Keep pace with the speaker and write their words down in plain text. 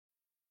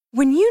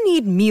When you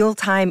need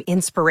mealtime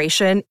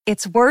inspiration,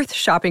 it's worth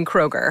shopping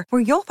Kroger,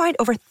 where you'll find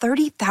over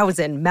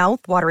 30,000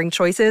 mouth-watering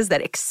choices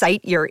that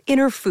excite your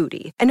inner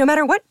foodie. And no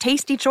matter what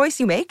tasty choice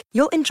you make,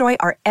 you'll enjoy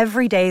our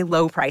everyday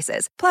low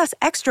prices, plus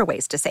extra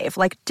ways to save,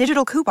 like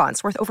digital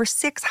coupons worth over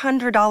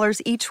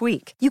 $600 each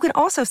week. You can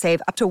also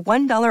save up to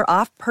 $1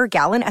 off per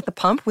gallon at the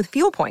pump with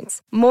fuel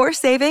points. More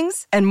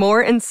savings and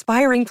more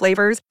inspiring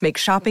flavors make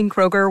shopping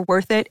Kroger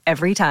worth it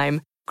every time.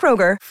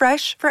 Kroger,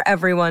 fresh for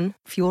everyone.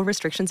 Fuel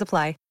restrictions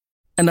apply.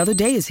 Another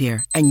day is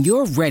here, and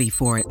you're ready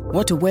for it.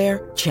 What to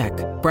wear? Check.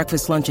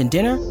 Breakfast, lunch, and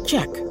dinner?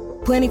 Check.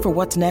 Planning for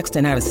what's next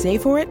and how to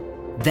save for it?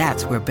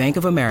 That's where Bank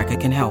of America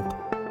can help.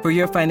 For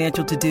your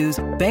financial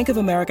to-dos, Bank of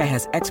America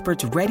has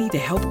experts ready to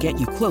help get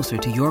you closer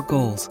to your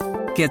goals.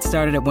 Get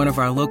started at one of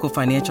our local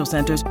financial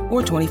centers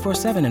or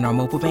 24/7 in our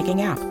mobile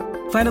banking app.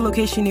 Find a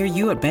location near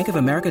you at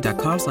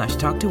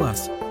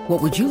bankofamerica.com/talktous.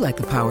 What would you like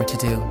the power to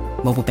do?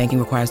 Mobile banking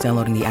requires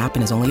downloading the app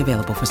and is only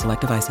available for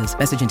select devices.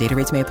 Message and data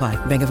rates may apply.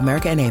 Bank of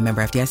America N.A.,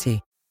 member FDIC.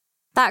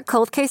 That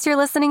cold case you're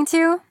listening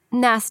to?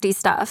 Nasty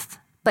stuff.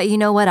 But you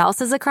know what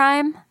else is a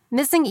crime?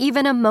 Missing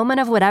even a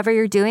moment of whatever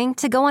you're doing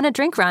to go on a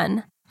drink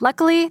run.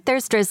 Luckily,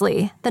 there's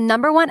Drizzly, the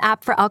 #1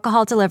 app for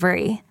alcohol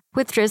delivery.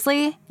 With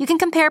Drizzly, you can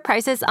compare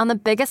prices on the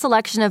biggest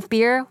selection of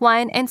beer,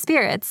 wine, and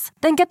spirits,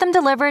 then get them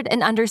delivered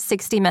in under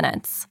 60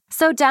 minutes.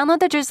 So download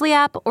the Drizzly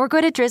app or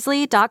go to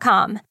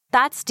drizzly.com.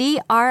 That's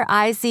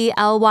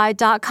DRIZLY.com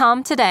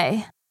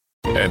today.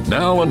 And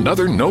now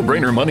another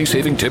no-brainer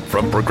money-saving tip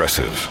from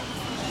Progressive.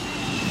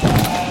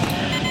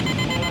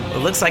 It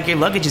looks like your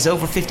luggage is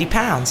over 50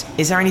 pounds.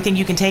 Is there anything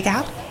you can take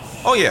out?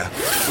 Oh, yeah.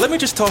 Let me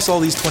just toss all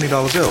these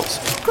 $20 bills.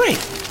 Great.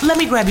 Let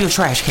me grab you a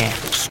trash can.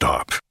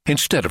 Stop.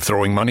 Instead of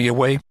throwing money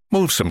away,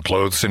 move some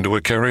clothes into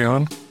a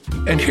carry-on.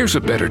 And here's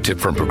a better tip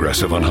from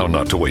Progressive on how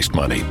not to waste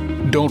money.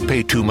 Don't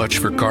pay too much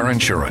for car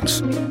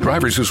insurance.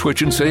 Drivers who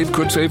switch and save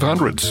could save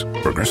hundreds.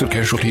 Progressive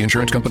Casualty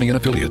Insurance Company and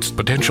Affiliates.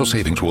 Potential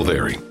savings will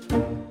vary.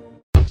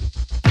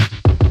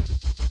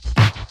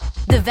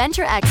 The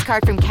Venture X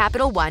card from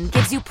Capital One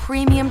gives you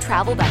premium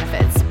travel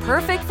benefits,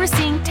 perfect for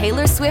seeing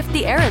Taylor Swift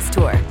The Eras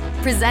Tour.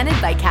 Presented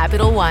by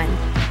Capital One.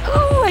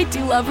 Ooh, I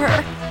do love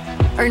her.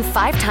 Earn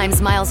 5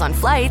 times miles on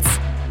flights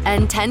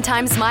and 10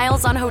 times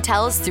miles on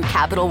hotels through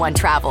Capital One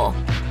Travel.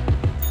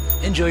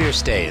 Enjoy your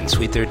stay in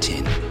Suite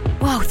 13.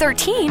 Whoa,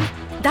 13?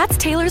 That's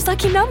Taylor's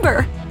lucky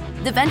number.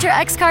 The Venture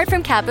X card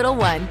from Capital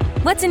One.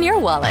 What's in your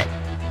wallet?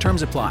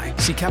 Terms apply.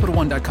 See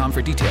CapitalOne.com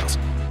for details.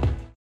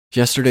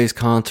 Yesterday's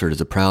Concert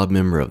is a proud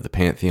member of the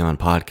Pantheon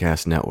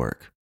Podcast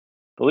Network.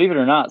 Believe it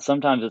or not,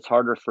 sometimes it's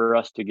harder for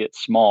us to get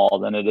small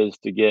than it is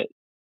to get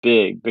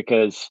big,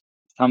 because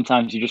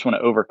sometimes you just want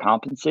to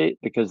overcompensate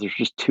because there's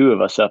just 2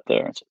 of us up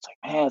there. And so it's like,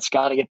 man, it's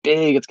got to get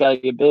big. It's got to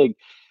get big.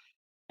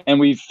 And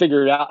we've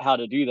figured out how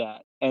to do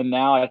that. And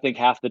now I think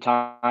half the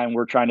time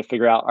we're trying to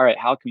figure out, all right,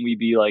 how can we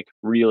be like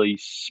really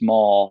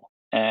small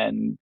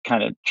and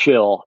kind of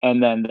chill?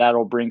 And then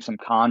that'll bring some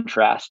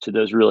contrast to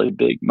those really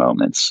big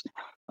moments.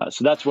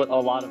 So that's what a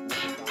lot of...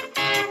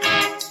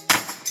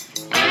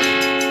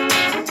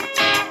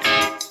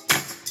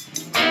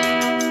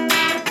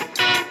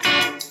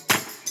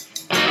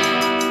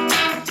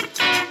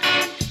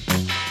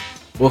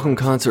 Welcome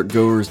concert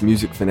goers,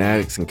 music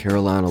fanatics, and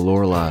Carolina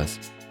Loreleis.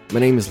 My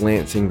name is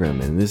Lance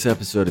Ingram, and in this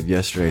episode of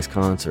Yesterday's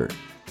Concert,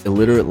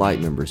 Illiterate Light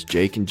members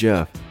Jake and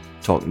Jeff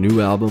talk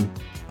new album,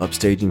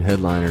 upstaging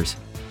headliners,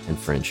 and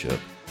friendship.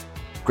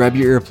 Grab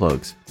your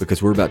earplugs,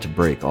 because we're about to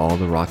break all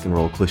the rock and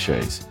roll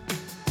cliches.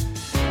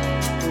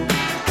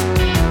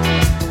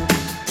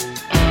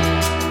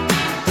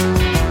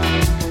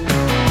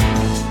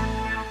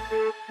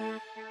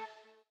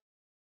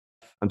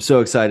 I'm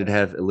so excited to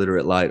have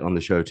Illiterate Light on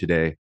the show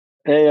today.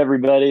 Hey,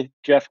 everybody.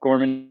 Jeff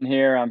Gorman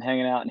here. I'm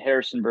hanging out in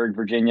Harrisonburg,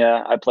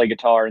 Virginia. I play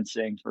guitar and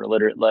sing for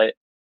Illiterate Light.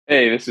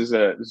 Hey, this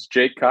is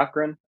Jake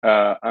Cochran.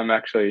 I'm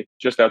actually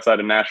just outside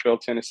of Nashville,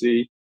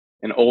 Tennessee,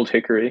 in Old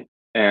Hickory,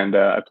 and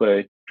I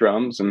play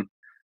drums and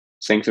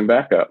sing some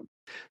backup.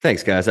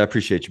 Thanks, guys. I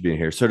appreciate you being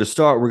here. So to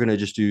start, we're going to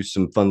just do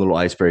some fun little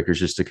icebreakers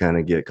just to kind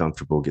of get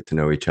comfortable, get to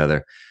know each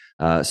other.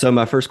 So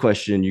my first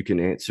question, you can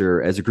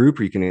answer as a group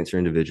or you can answer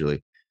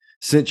individually.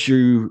 Since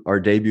you are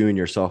debuting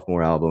your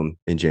sophomore album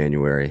in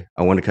January,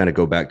 I want to kind of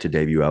go back to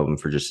debut album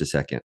for just a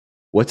second.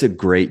 What's a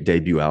great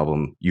debut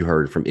album you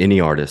heard from any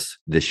artist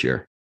this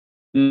year?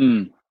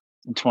 In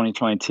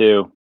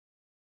 2022.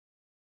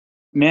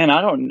 Man,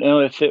 I don't know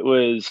if it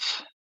was...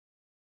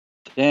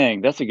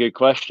 Dang, that's a good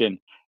question.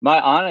 My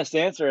honest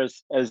answer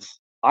is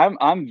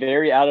I'm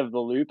very out of the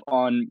loop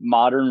on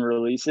modern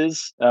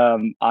releases.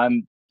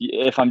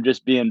 If I'm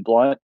just being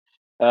blunt,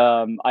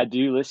 I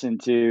do listen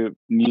to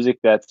music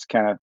that's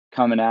kind of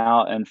coming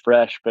out and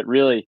fresh, but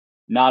really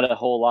not a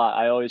whole lot.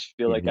 I always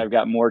feel like I've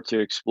got more to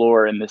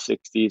explore in the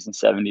 60s and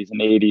 70s and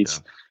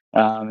 80s.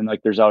 Yeah. And like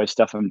there's always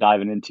stuff I'm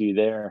diving into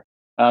there.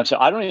 So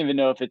I don't even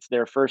know if it's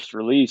their first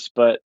release,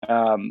 but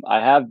I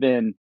have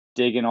been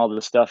digging all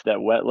the stuff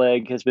that Wet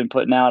Leg has been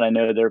putting out. I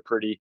know they're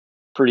pretty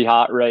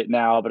hot right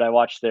now, but I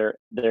watched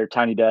their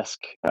Tiny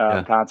Desk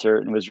concert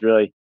and was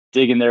really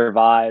digging their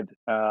vibe.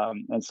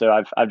 And so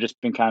I've just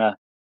been kind of,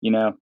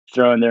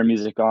 throwing their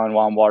music on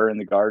while I'm watering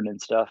the garden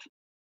and stuff.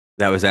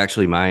 That was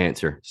actually my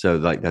answer. So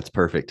like, that's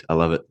perfect. I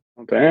love it.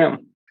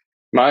 Damn.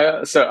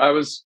 I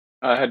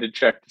had to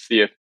check to see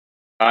if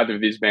either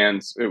of these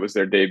bands, it was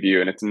their debut,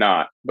 and it's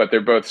not, but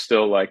they're both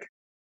still like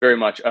very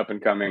much up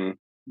and coming,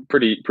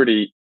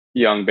 pretty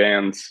young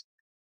bands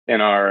in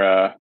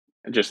our,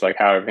 just like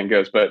how everything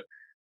goes. But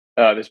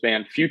this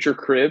band Future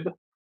Crib,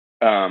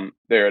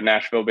 they're a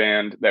Nashville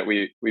band that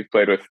we've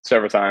played with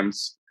several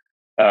times.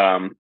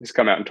 Has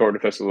come out and toured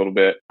with us a little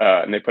bit.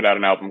 And they put out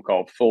an album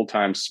called Full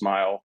Time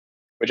Smile,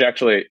 which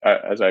actually,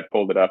 as I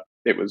pulled it up,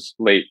 it was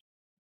late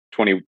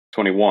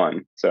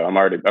 2021. So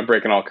I'm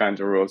breaking all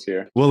kinds of rules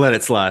here. We'll let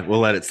it slide.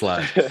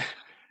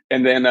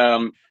 And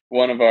then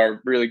one of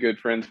our really good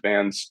friends'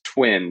 bands,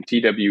 Twin,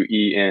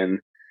 TWEN.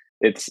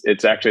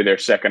 It's actually their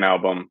second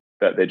album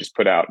that they just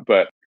put out,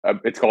 but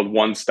it's called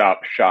One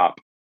Stop Shop,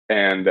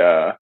 and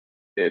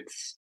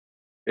it's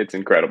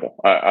incredible.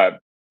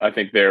 I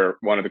think they're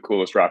one of the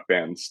coolest rock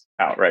bands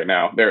out right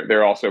now.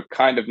 They're also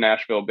kind of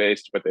Nashville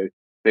based, but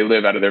they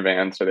live out of their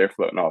van, so they're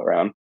floating all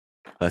around.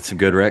 That's some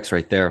good Rex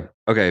right there.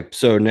 Okay,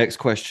 so next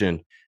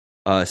question.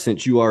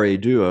 Since you are a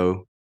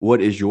duo,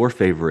 what is your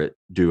favorite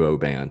duo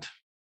band?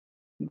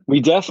 We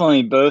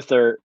definitely both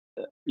are,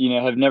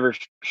 have never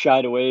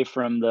shied away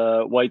from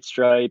the White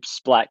Stripes,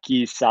 Black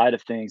Keys side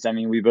of things. I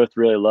mean, we both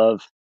really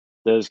love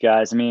those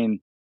guys. I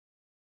mean,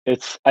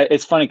 it's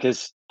funny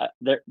because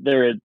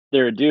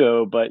they're a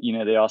duo, but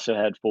they also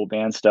had full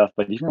band stuff.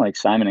 But even like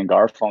Simon and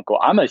Garfunkel,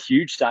 I'm a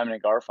huge Simon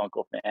and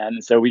Garfunkel fan,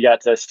 and so we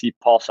got to see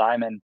Paul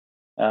Simon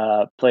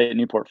play at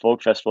Newport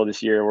Folk Festival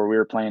this year, where we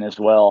were playing as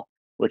well,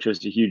 which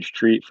was a huge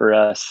treat for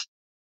us.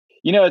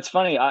 It's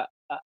funny.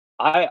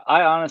 I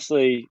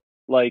honestly,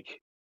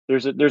 like,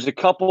 there's a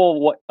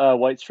couple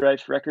White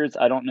Stripes records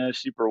I don't know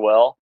super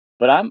well,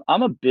 but I'm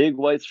a big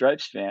White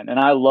Stripes fan, and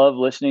I love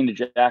listening to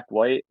Jack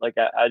White. Like,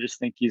 I just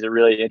think he's a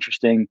really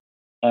interesting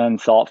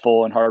and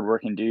thoughtful and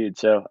hardworking dude.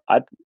 So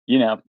I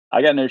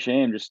got no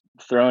shame just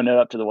throwing it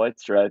up to the White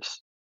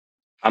Stripes.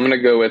 I'm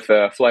gonna go with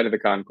Flight of the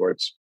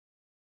Conchords.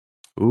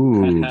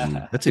 Ooh,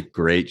 that's a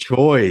great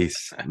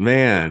choice,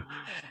 man.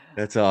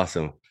 That's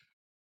awesome.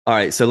 All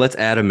right, so let's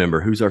add a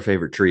member. Who's our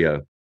favorite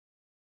trio?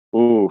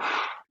 Ooh,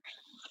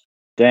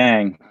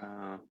 dang.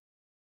 I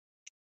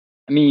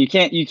mean, you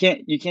can't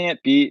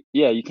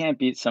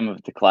beat some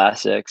of the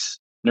classics.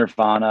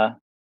 Nirvana,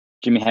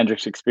 Jimi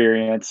Hendrix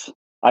Experience.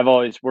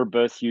 We're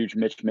both huge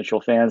Mitch Mitchell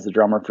fans, the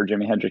drummer for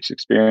Jimi Hendrix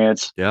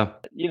Experience. Yeah.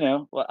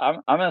 I'm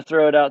gonna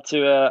throw it out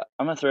to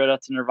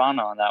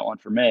Nirvana on that one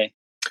for me.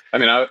 I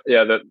mean,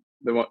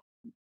 the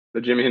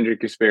Jimi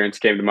Hendrix Experience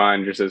came to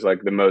mind just as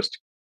like the most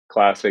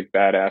classic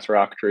badass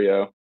rock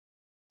trio.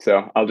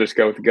 So I'll just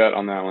go with the gut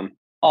on that one.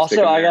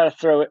 Also, I gotta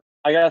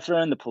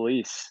throw in the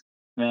Police,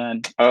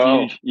 man.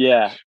 Oh, huge.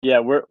 Yeah.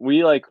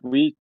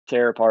 We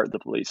tear apart the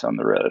Police on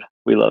the road.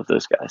 We love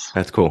those guys.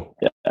 That's cool.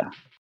 Yeah.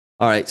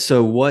 All right.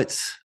 So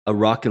what's a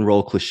rock and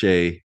roll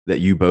cliche that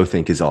you both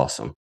think is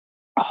awesome?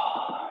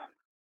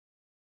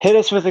 Hit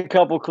us with a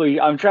couple clues.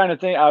 I'm trying to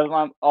think.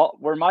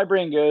 Where my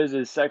brain goes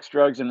is sex,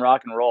 drugs, and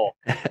rock and roll.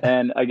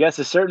 And I guess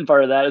a certain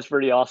part of that is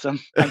pretty awesome.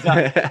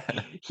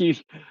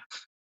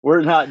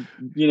 We're not,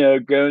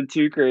 going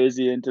too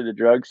crazy into the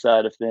drug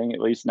side of thing, at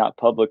least not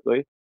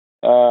publicly.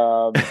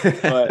 But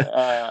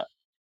I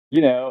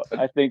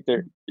think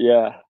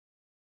yeah.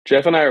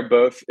 Jeff and I are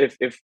both,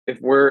 if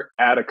we're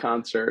at a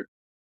concert,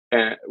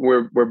 and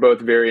we're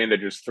both very into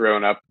just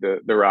throwing up the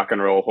rock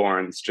and roll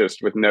horns,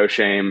 just with no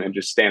shame, and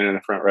just standing in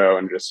the front row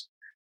and just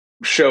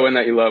showing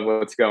that you love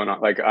what's going on.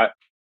 Like I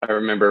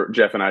remember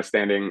Jeff and I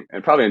standing,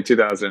 and probably in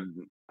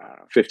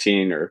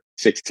 2015 or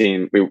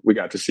 16, we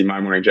got to see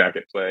My Morning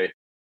Jacket play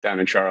down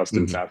in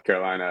Charleston, South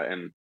Carolina,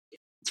 and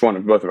it's one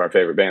of both of our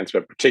favorite bands.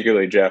 But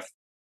particularly Jeff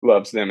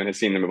loves them and has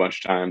seen them a bunch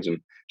of times,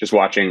 and just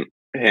watching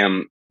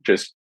him,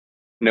 just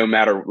no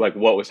matter like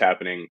what was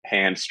happening,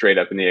 hands straight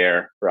up in the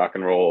air, rock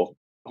and roll,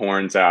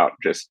 horns out,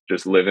 just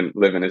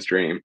living his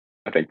dream.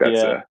 I think that's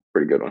a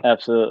pretty good one.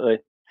 Absolutely.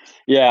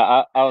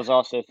 Yeah, I was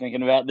also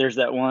thinking about, there's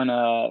that one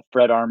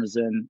Fred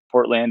Armisen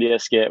Portlandia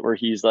skit where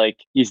he's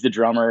the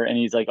drummer, and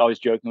he's like always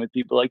joking with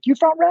people like, you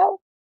front row,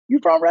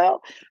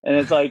 and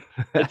it's like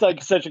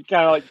such a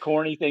kind of like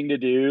corny thing to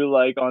do,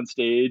 like on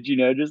stage,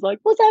 just like,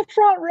 what's that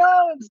front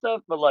row and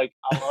stuff. But like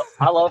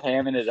I love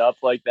hamming it up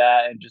like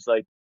that, and just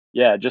like,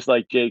 yeah, just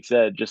like Jake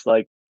said, just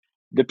like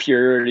the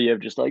purity of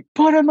just like,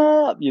 put him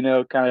up,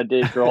 kind of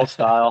Dave Grohl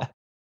style.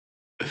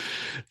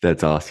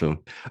 That's awesome.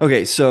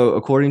 Okay, so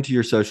according to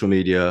your social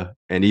media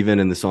and even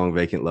in the song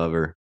Vacant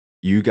Lover,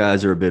 you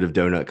guys are a bit of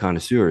donut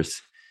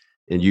connoisseurs,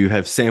 and you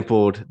have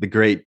sampled the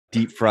great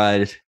deep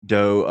fried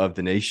dough of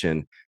the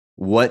nation.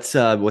 What's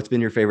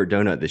been your favorite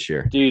donut this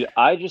year? Dude,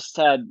 I just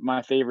had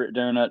my favorite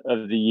donut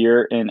of the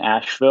year in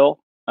Asheville,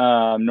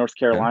 North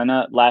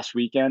Carolina, last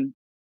weekend.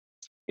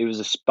 It was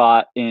a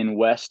spot in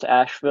West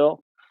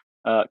Asheville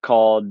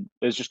called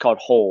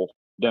Hole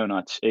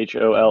Donuts,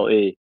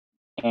 HOLE.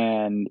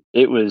 And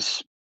it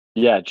was,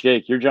 yeah,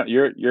 Jake,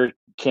 you're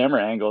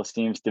camera angle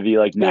seems to be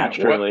like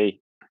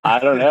naturally. I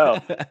don't know.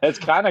 It's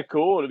kind of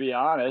cool, to be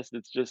honest.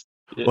 It's just.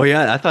 Well,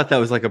 yeah, I thought that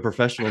was like a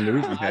professional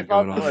move you had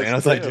going on, man. I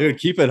was like, dude,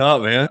 keep it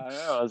up, man. I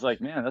know. I was like,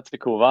 man, that's a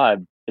cool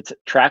vibe. It's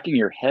tracking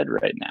your head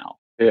right now.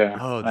 Yeah.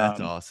 Oh, that's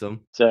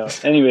awesome. So,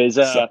 anyways,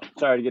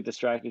 sorry to get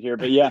distracted here,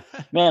 but yeah,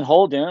 man,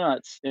 Whole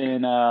Donuts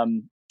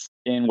in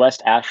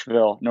West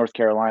Asheville, North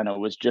Carolina,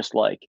 was just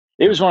like,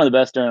 it was one of the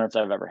best donuts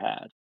I've ever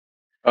had.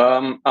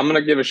 I'm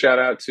gonna give a shout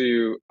out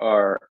to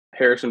our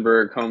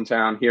Harrisonburg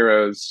hometown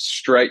heroes,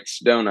 Strites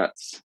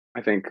Donuts.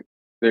 I think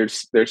they're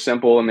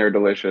simple and they're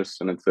delicious,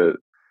 and it's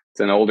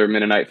an older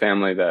Mennonite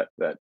family that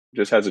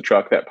just has a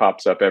truck that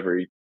pops up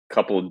every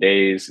couple of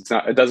days.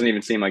 It doesn't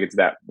even seem like it's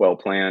that well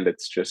planned.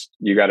 It's just,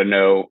 you got to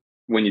know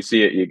when you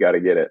see it, you got to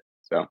get it.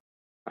 So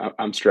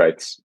I'm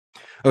Strites.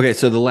 Okay.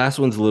 So the last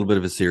one's a little bit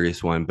of a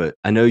serious one, but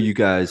I know you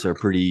guys are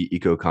pretty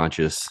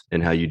eco-conscious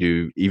in how you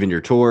do even your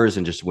tours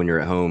and just when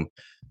you're at home.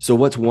 So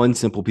what's one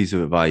simple piece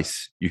of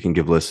advice you can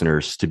give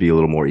listeners to be a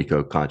little more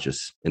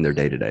eco-conscious in their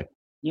day-to-day?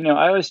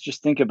 I always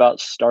just think about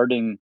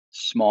starting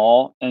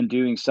small and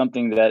doing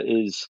something that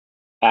is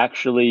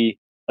actually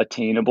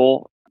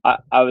attainable.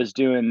 I was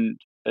doing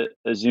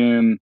a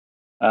Zoom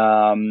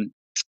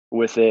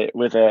with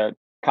a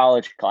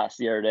college class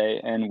the other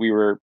day, and we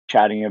were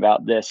chatting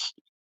about this.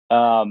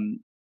 And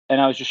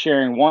I was just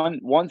sharing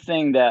one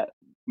thing that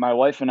my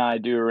wife and I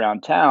do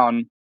around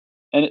town,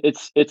 and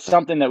it's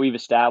something that we've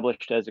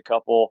established as a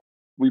couple.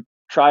 We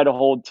try to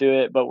hold to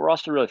it, but we're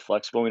also really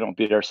flexible. We don't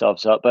beat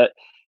ourselves up. But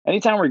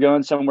anytime we're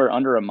going somewhere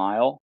under a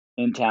mile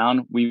in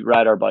town, we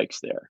ride our bikes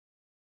there.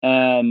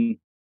 And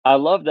I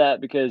love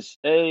that because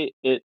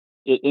it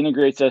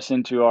integrates us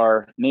into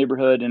our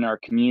neighborhood and our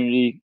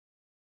community.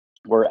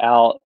 We're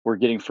out, we're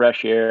getting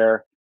fresh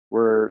air,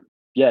 we're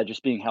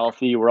just being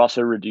healthy. We're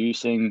also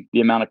reducing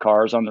the amount of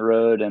cars on the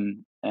road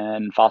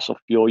and fossil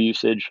fuel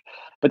usage.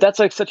 But that's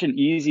like such an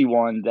easy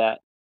one that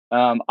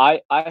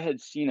I had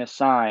seen a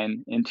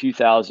sign in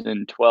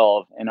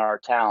 2012 in our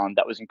town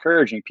that was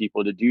encouraging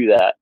people to do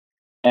that.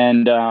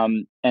 And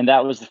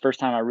that was the first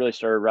time I really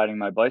started riding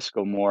my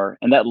bicycle more.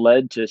 And that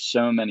led to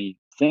so many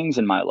things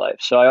in my life.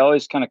 So I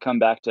always kind of come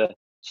back to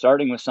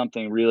starting with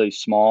something really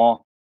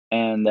small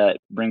and that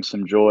brings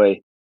some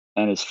joy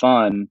and is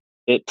fun.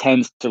 It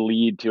tends to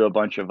lead to a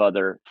bunch of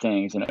other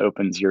things and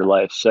opens your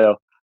life. So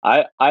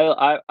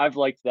I've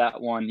liked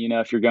that one.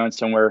 If you're going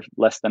somewhere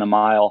less than a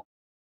mile,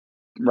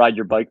 ride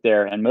your bike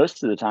there. And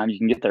most of the time you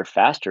can get there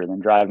faster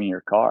than driving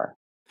your car.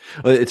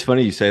 Well, it's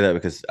funny you say that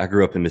because I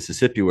grew up in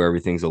Mississippi where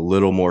everything's a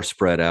little more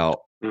spread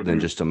out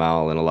than just a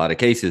mile in a lot of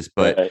cases.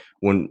 But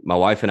when my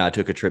wife and I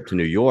took a trip to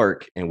New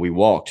York and we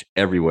walked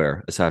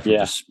everywhere aside from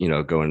just,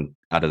 going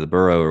out of the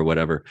borough or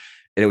whatever.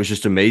 And it was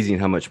just amazing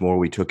how much more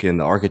we took in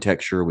the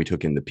architecture, we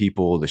took in the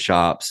people, the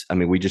shops. I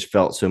mean, we just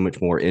felt so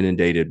much more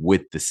inundated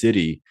with the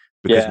city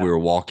because we were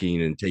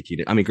walking and taking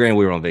it. I mean, granted,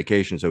 we were on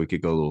vacation, so we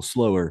could go a little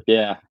slower.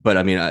 Yeah. But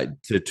I mean,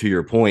 to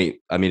your point,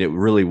 I mean, it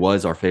really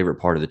was our favorite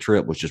part of the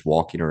trip was just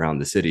walking around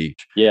the city.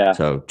 Yeah.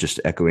 So just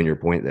echoing your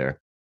point there.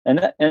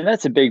 And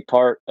that's a big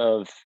part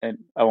of, and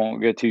I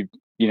won't go too,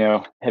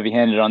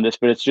 heavy-handed on this,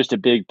 but it's just a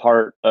big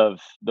part of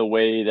the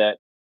way that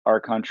our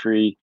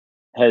country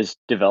has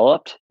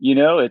developed.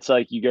 It's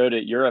like you go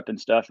to Europe and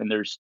stuff and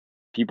there's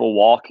people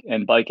walk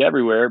and bike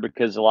everywhere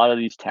because a lot of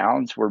these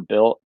towns were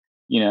built,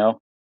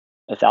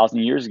 1,000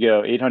 years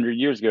ago, 800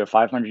 years ago,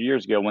 500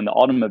 years ago when the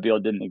automobile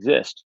didn't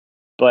exist.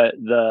 But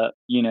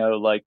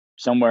like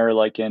somewhere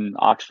like in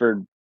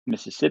Oxford,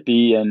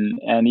 Mississippi,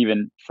 and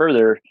even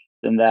further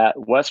than that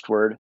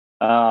westward,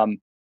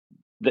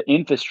 the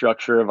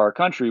infrastructure of our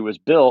country was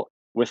built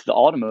with the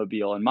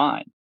automobile in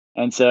mind.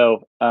 And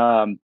so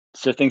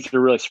things are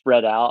really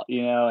spread out,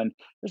 and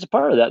there's a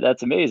part of that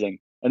that's amazing.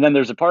 And then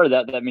there's a part of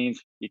that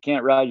means you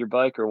can't ride your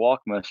bike or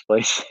walk most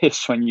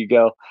places when you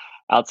go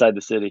outside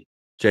the city.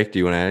 Jake, do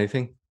you want to add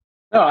anything?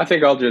 No, I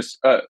think I'll just,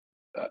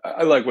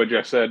 I like what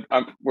Jeff said.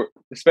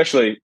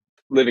 Especially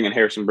living in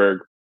Harrisonburg,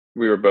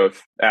 we were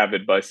both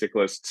avid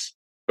bicyclists,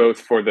 both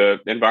for the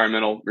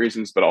environmental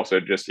reasons, but also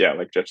just,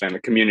 like Jeff saying, the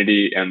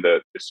community and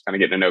the just kind of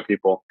getting to know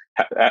people.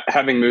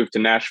 Having moved to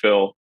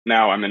Nashville,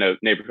 now I'm in a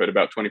neighborhood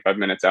about 25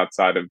 minutes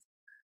outside of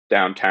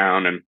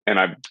downtown. And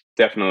I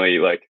definitely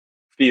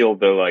feel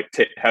the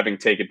having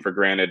taken for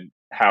granted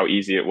how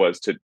easy it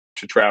was to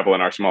travel in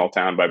our small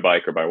town by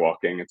bike or by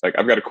walking. It's like,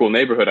 I've got a cool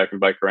neighborhood I can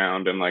bike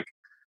around and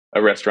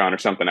a restaurant or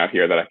something out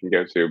here that I can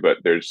go to, but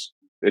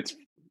it's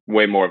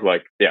way more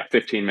of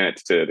 15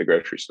 minutes to the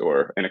grocery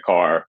store in a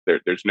car.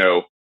 There's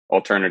no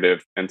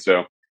alternative. And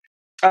so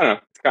I don't know,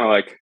 it's kind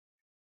of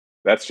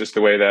that's just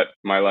the way that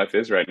my life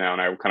is right now.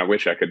 And I kind of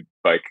wish I could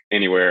bike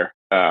anywhere.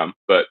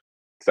 But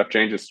stuff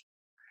changes.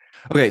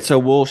 Okay, so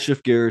we'll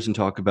shift gears and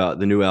talk about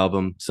the new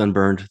album,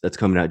 Sunburned, that's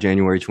coming out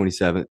January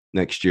 27th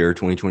next year,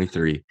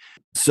 2023.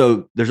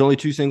 So there's only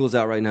 2 singles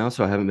out right now,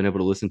 so I haven't been able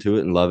to listen to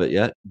it and love it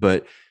yet.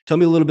 But tell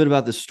me a little bit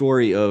about the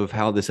story of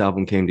how this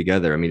album came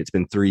together. I mean, it's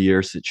been 3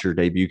 years since your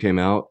debut came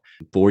out,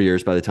 4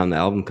 years by the time the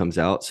album comes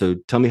out. So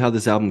tell me how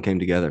this album came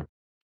together.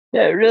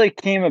 Yeah, it really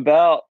came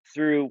about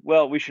through,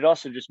 well, we should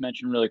also just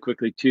mention really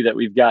quickly too, that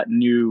we've got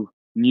new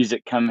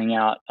music coming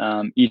out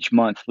each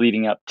month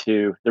leading up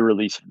to the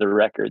release of the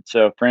record.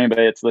 So for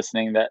anybody that's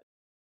listening that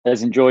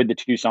has enjoyed the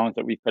 2 songs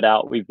that we put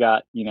out, we've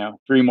got,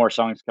 3 more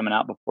songs coming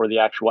out before the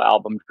actual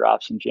album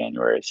drops in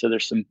January. So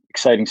there's some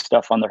exciting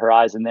stuff on the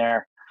horizon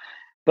there.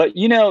 But,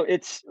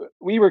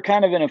 we were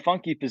kind of in a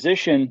funky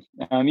position,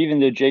 even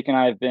though Jake and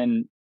I have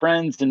been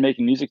friends and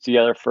making music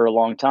together for a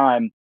long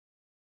time.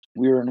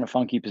 We were in a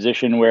funky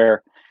position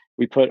where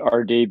we put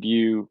our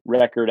debut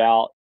record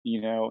out,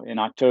 in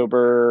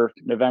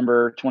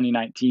November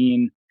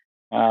 2019,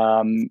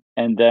 and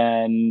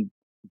then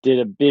did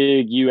a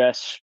big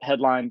US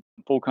headline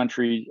full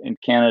country in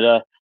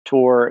Canada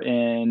tour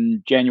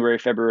in January,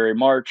 February,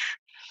 March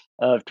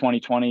of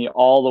 2020,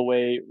 all the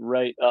way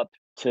right up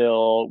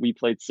till we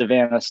played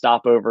Savannah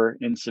Stopover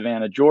in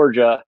Savannah,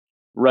 Georgia,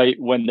 right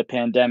when the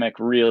pandemic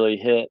really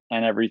hit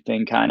and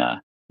everything kind of,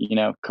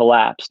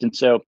 collapsed. And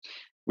so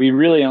we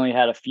really only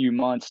had a few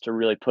months to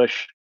really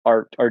push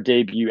our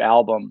debut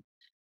album.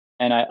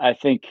 And I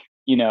think,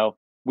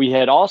 we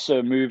had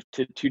also moved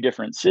to 2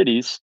 different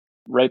cities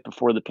right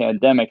before the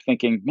pandemic,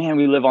 thinking, man,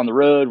 we live on the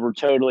road. We're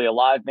totally a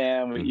live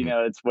band.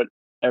 It's what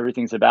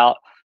everything's about.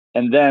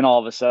 And then all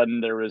of a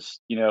sudden there was,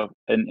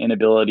 an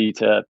inability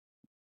to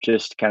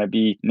just kind of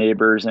be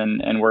neighbors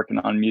and working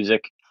on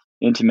music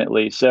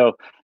intimately. So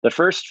the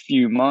first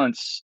few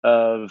months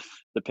of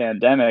the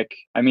pandemic,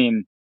 I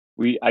mean,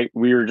 we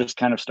were just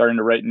kind of starting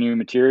to write new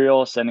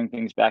material, sending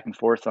things back and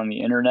forth on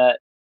the internet.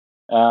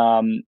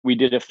 We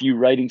did a few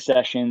writing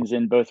sessions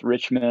in both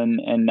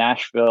Richmond and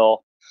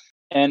Nashville.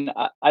 And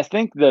I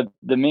think the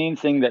main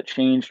thing that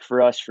changed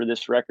for us for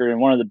this record,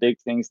 and one of the big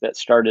things that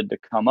started to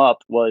come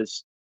up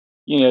was,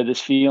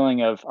 this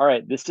feeling of, all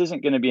right, this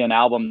isn't going to be an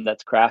album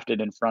that's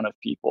crafted in front of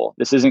people.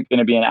 This isn't going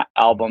to be an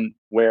album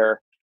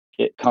where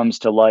it comes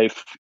to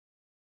life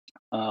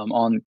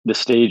on the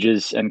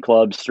stages and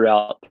clubs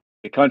throughout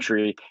the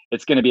country.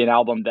 It's going to be an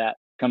album that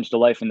comes to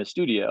life in the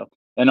studio.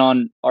 And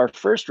on our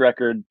first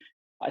record,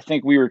 I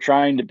think we were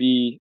trying to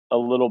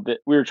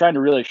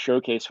really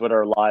showcase what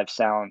our live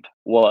sound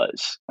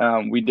was.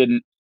 We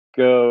didn't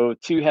go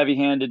too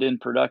heavy-handed in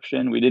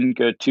production. We didn't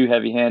go too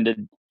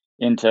heavy-handed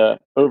into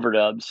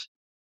overdubs.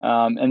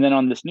 And then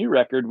on this new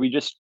record, we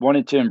just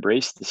wanted to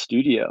embrace the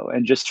studio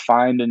and just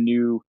find a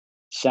new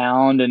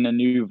sound and a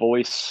new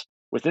voice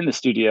within the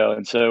studio.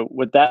 And so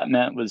what that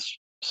meant was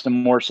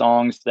some more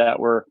songs that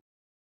were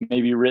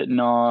maybe written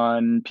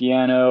on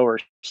piano or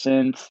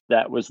synth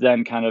that was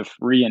then kind of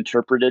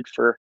reinterpreted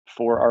for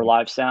our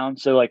live sound.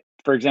 So like,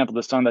 for example,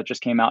 the song that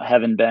just came out,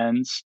 Heaven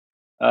Bends,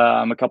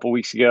 a couple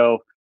weeks ago,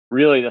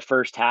 really the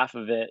first half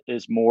of it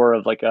is more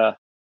of like a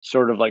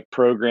sort of like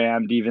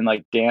programmed, even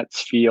like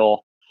dance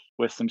feel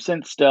with some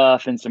synth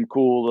stuff and some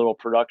cool little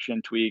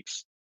production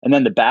tweaks. And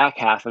then the back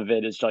half of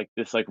it is like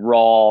this like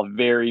raw,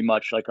 very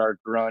much like our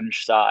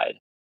grunge side.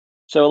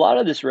 So a lot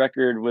of this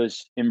record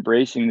was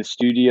embracing the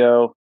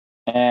studio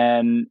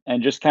and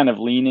just kind of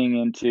leaning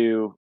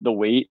into the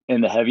weight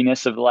and the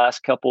heaviness of the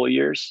last couple of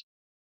years.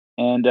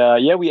 And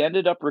we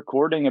ended up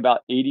recording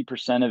about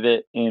 80% of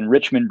it in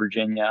Richmond,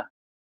 Virginia.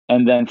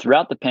 And then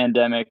throughout the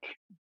pandemic,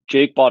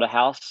 Jake bought a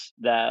house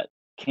that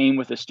came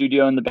with a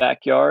studio in the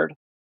backyard.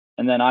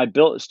 And then I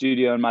built a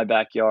studio in my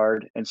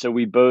backyard. And so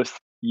we both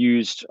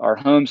used our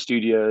home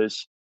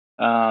studios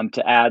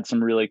to add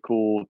some really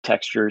cool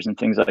textures and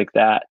things like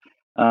that.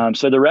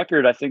 So the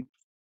record, I think,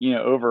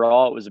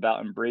 overall, it was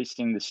about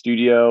embracing the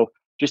studio,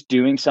 just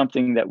doing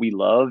something that we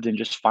loved and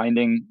just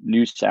finding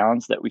new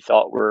sounds that we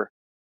thought were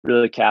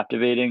really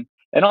captivating,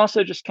 and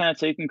also just kind of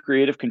taking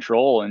creative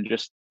control and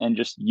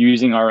just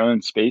using our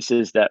own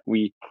spaces that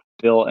we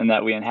built and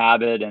that we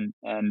inhabit.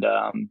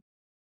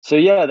 So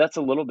yeah, that's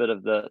a little bit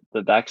of the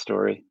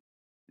backstory.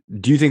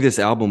 Do you think this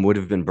album would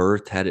have been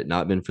birthed had it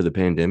not been for the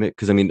pandemic?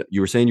 Because I mean, you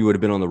were saying you would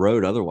have been on the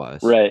road otherwise.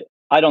 Right.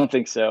 I don't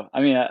think so.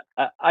 I mean,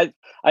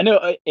 I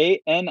know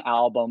an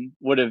album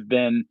would have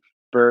been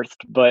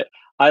birthed, but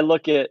I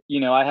look at,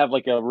 I have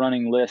like a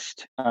running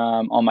list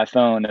on my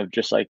phone of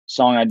just like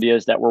song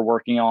ideas that we're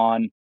working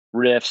on,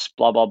 riffs,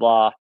 blah, blah,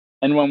 blah.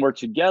 And when we're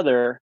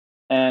together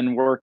and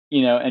we're,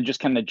 and just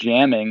kind of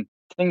jamming,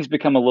 things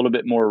become a little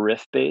bit more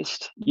riff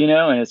based,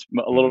 and it's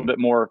a little bit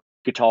more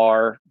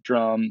guitar,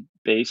 drum,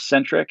 bass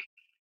centric.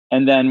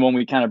 And then when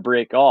we kind of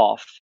break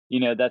off,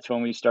 that's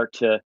when we start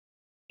to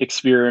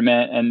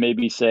experiment and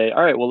maybe say,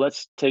 all right, well,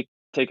 let's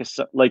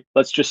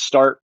let's just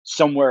start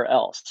somewhere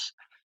else.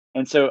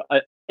 And so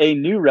a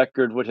new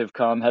record would have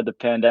come had the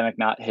pandemic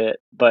not hit,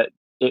 but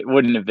it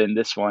wouldn't have been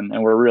this one.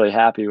 And we're really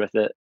happy with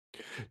it.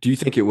 Do you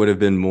think it would have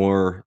been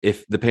more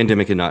if the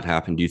pandemic had not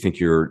happened? Do you think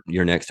your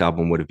next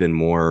album would have been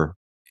more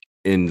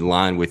in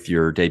line with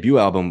your debut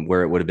album,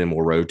 where it would have been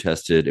more road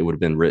tested? It would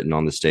have been written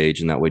on the stage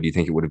in that way. Do you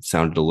think it would have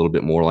sounded a little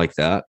bit more like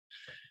that?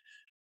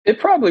 It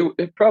probably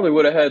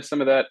would have had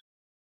some of that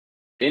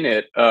in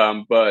it.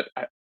 But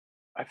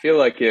I feel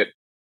like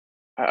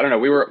I don't know.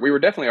 We were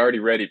definitely already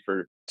ready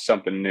for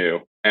something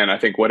new. And I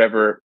think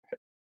whatever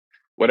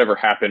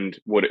happened,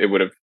 it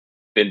would have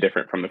been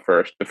different from the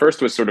first. The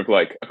first was sort of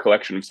like a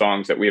collection of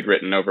songs that we had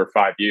written over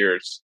 5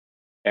 years.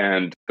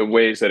 And the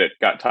ways that it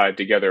got tied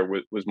together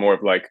was more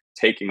of like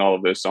taking all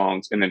of those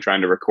songs and then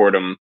trying to record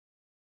them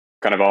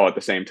kind of all at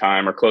the same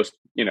time or close,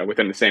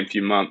 within the same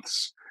few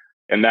months.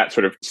 And that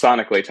sort of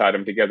sonically tied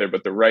them together.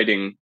 But the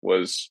writing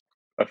was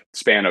a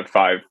span of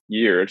 5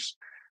 years.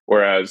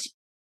 Whereas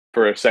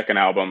for a second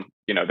album,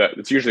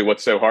 that's usually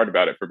what's so hard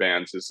about it for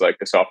bands is like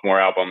the sophomore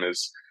album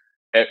is,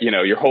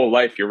 your whole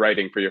life you're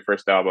writing for your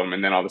first album.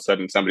 And then all of a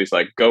sudden somebody's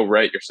like, go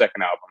write your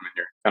second album. And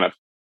you're kind of,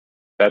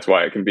 that's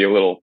why it can be a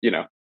little,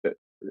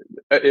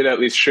 it at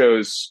least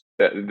shows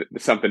that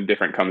something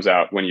different comes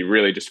out when you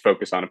really just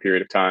focus on a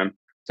period of time.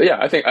 So yeah,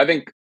 I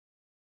think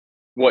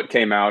what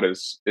came out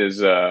is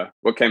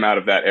what came out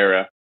of that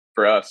era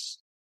for us.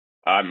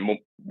 I'm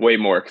way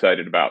more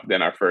excited about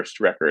than our first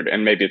record,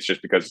 and maybe it's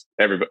just because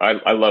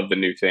I love the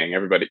new thing.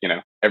 Everybody,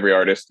 every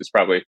artist is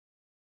probably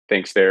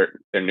thinks their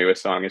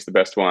newest song is the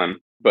best one,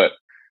 but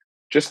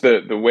just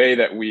the way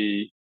that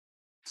we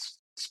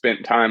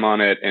spent time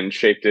on it and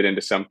shaped it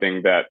into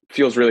something that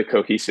feels really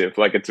cohesive.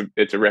 Like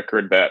it's a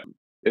record that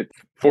it's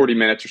 40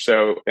 minutes or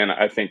so, and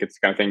I think it's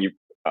the kind of thing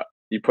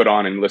you put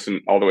on and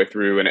listen all the way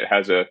through, and it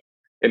has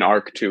an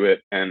arc to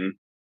it.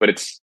 But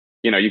it's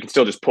you can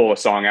still just pull a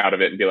song out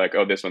of it and be like,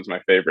 oh, this one's my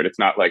favorite. It's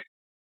not like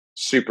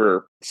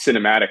super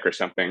cinematic or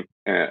something.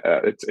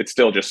 It's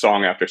still just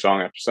song after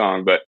song after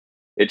song, but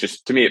it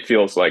just to me it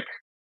feels like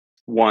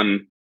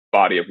one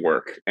body of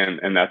work,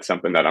 and that's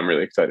something that I'm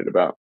really excited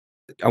about.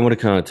 I want to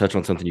kind of touch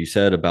on something you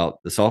said about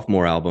the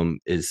sophomore album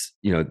is,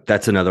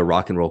 that's another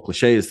rock and roll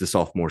cliche is the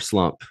sophomore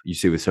slump you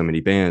see with so many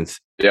bands.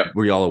 Yeah.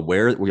 Were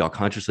y'all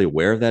consciously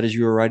aware of that as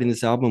you were writing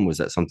this album? Was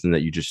that something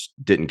that you just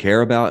didn't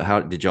care about? How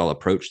did y'all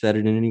approach that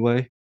in any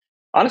way?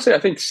 Honestly, I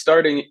think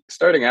starting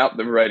out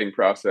the writing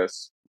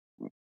process,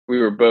 we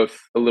were both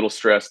a little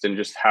stressed in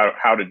just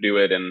how to do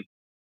it.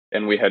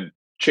 And we had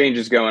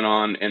changes going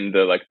on in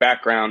the like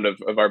background of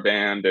our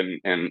band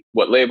and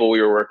what label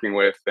we were working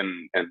with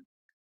and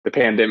the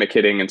pandemic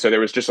hitting. And so there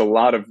was just a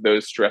lot of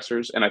those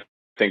stressors. And I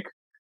think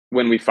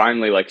when we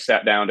finally like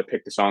sat down to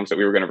pick the songs that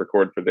we were going to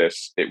record for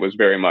this, it was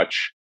very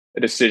much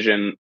a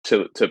decision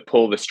to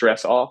pull the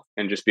stress off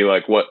and just be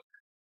like, what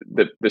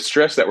the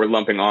stress that we're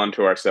lumping on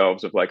to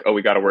ourselves of like, oh,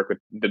 we got to work with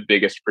the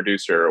biggest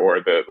producer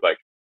or the like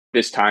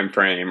this time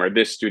frame or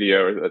this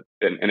studio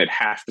and it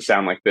has to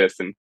sound like this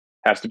and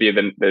has to be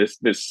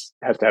this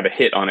has to have a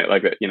hit on it.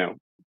 Like that,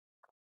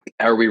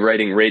 are we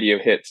writing radio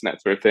hits and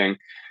that sort of thing?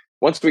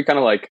 Once we kind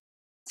of like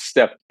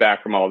stepped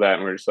back from all that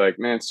and we're just like,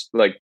 man, it's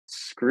like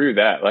screw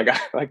that, like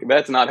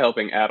that's not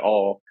helping at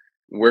all.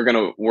 We're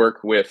gonna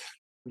work with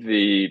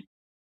the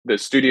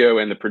studio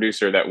and the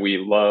producer that we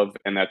love,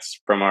 and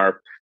that's from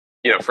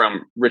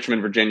from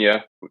Richmond,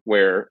 Virginia,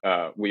 where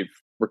we've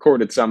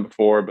recorded some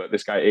before, but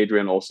this guy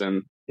Adrian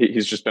Olson,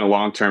 he's just been a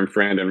long-term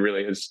friend and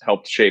really has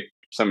helped shape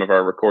some of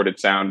our recorded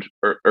sound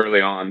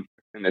early on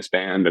in this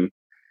band. And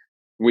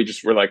we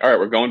just were like, all right,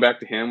 we're going back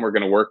to him. We're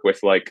going to work with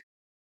like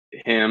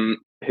him,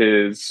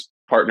 his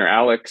partner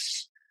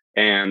Alex,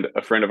 and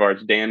a friend of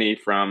ours, Danny,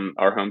 from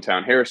our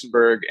hometown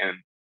Harrisonburg, and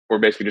we're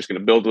basically just going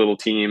to build a little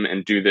team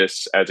and do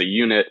this as a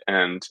unit.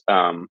 And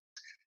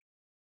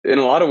in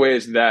a lot of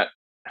ways that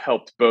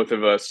helped both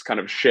of us kind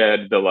of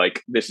shed the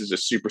like, this is a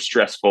super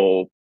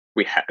stressful,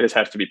 this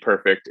has to be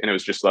perfect. And it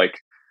was just like,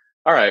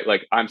 all right,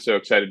 like I'm so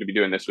excited to be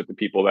doing this with the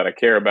people that I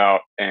care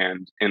about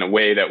and in a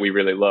way that we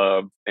really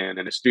love and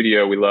in a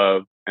studio we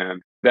love.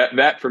 And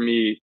that for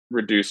me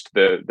reduced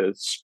the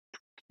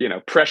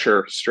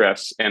pressure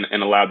stress and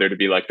allowed there to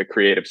be like the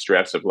creative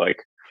stress of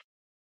like,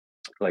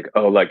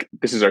 oh, like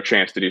this is our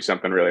chance to do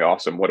something really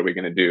awesome. What are we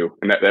going to do?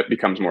 And that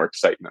becomes more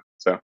excitement.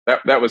 So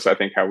that was, I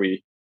think, how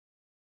we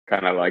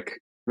kind of like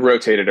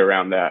rotated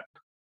around that.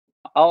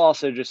 I'll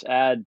also just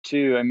add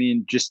too, I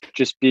mean,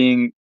 just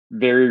being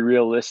very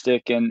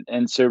realistic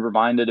and sober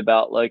minded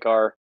about like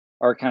our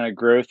kind of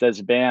growth as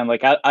a band.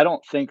 Like, I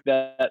don't think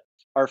that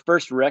our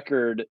first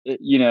record,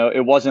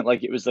 it wasn't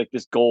like it was like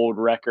this gold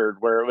record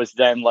where it was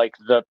then like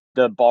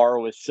the bar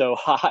was so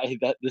high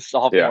that the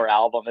sophomore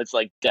album, it's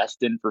like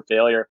destined for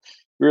failure.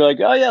 We were like,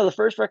 oh yeah, the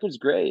first record's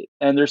great.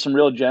 And there's some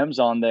real gems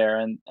on there.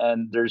 And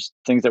there's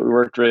things that we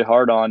worked really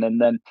hard on. And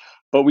then,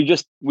 but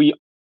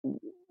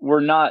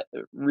we're not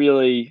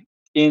really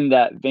in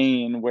that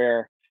vein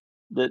where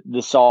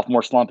the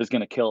sophomore slump is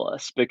going to kill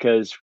us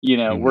because,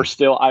 we're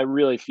still, I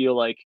really feel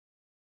like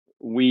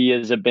we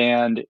as a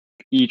band,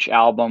 each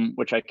album,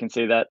 which I can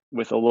say that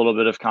with a little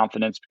bit of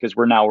confidence because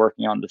we're now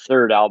working on the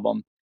third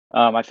album,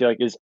 I feel like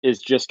is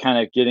just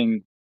kind of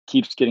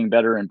keeps getting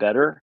better and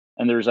better.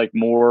 And there's like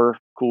more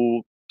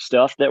cool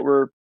stuff that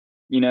we're,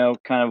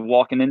 kind of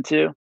walking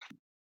into.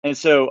 And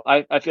so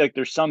I feel like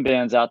there's some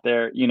bands out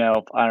there,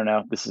 I don't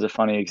know, this is a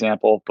funny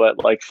example,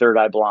 but like Third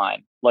Eye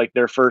Blind, like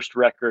their first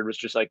record was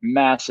just like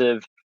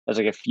massive. Has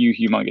like a few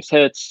humongous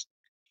hits.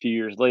 A few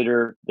years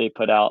later, they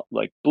put out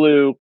like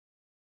Blue,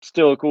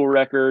 still a cool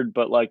record,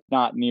 but like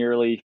not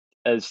nearly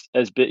as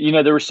big.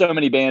 There were so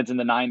many bands in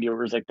the 90s where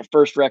it was like the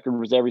first record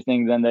was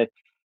everything. Then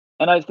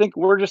and I think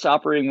we're just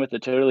operating with a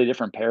totally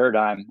different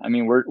paradigm. I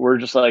mean, we're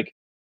just like,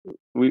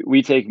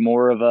 we take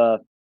more of a,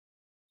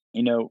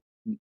 you know,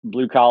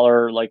 blue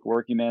collar, like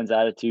working man's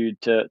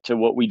attitude to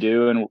what we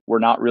do, and we're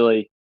not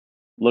really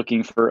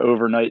looking for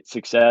overnight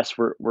success.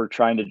 We're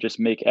trying to just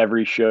make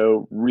every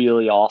show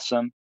really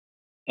awesome,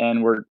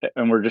 and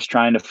we're just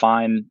trying to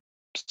find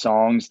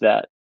songs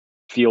that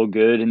feel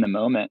good in the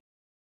moment.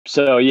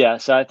 So yeah,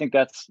 so I think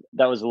that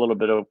was a little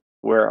bit of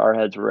where our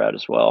heads were at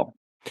as well.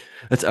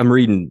 I'm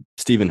reading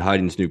Stephen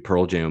Hyden's new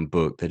Pearl Jam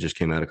book that just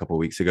came out a couple of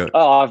weeks ago.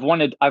 Oh, I've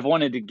wanted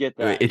to get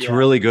that. It's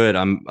really good.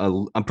 I'm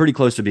pretty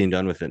close to being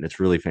done with it, and it's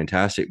really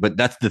fantastic. But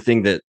that's the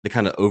thing, that the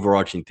kind of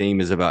overarching theme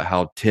is about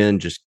how 10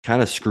 just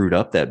kind of screwed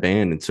up that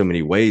band in so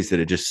many ways that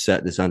it just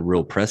set this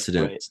unreal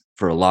precedent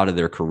for a lot of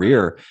their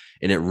career,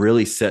 and it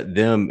really set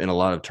them in a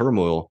lot of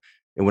turmoil.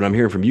 And what I'm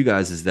hearing from you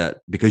guys is that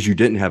because you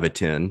didn't have a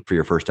 10 for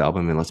your first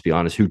album, and let's be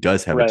honest, who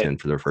does have a 10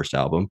 for their first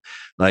album?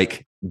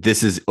 Like,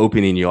 this is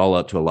opening you all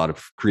up to a lot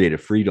of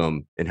creative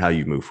freedom in how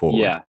you move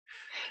forward.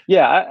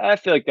 Yeah, I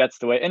feel like that's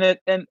the way.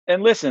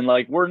 And listen,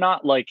 like, we're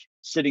not like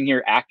sitting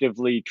here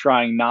actively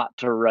trying not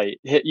to write.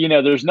 You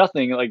know, there's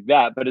nothing like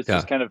that, but it's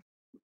just kind of,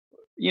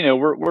 you know,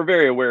 we're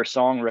very aware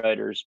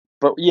songwriters.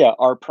 But yeah,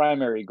 our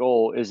primary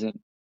goal isn't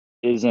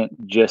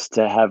just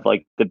to have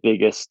like the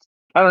biggest.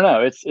 I don't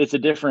know. It's a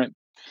different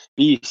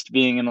beast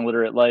being an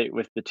illiterate light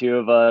with the two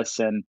of us,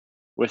 and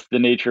with the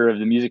nature of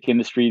the music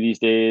industry these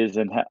days.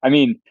 And I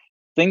mean,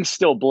 things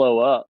still blow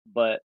up,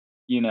 but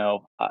you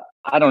know,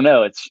 I don't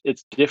know.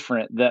 It's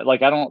different. That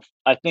like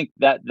I think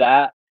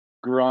that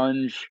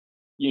grunge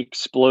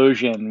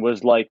explosion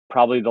was like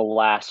probably the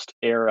last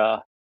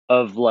era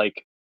of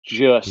like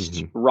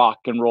just rock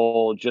and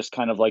roll, just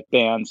kind of like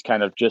bands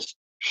kind of just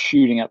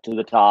shooting up to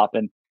the top,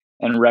 and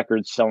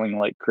records selling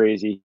like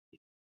crazy.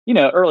 You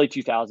know, early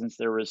 2000s,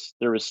 there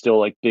was still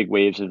like big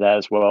waves of that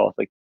as well,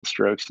 like the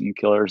Strokes and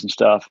Killers and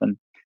stuff. And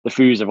the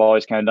Foos have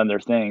always kind of done their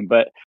thing.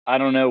 But I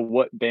don't know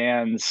what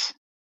bands,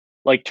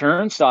 like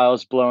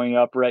Turnstile's blowing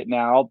up right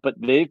now, but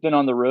they've been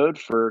on the road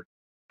for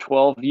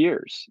 12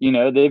 years. You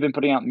know, they've been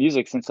putting out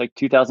music since like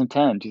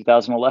 2010,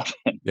 2011.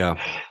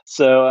 Yeah.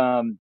 So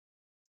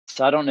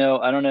I don't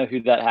know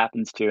who that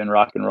happens to in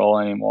rock and roll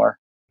anymore.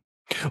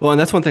 Well, and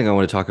that's one thing I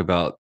want to talk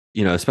about,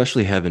 you know,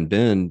 especially Heaven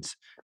Bends.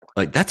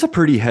 Like, that's a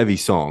pretty heavy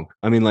song.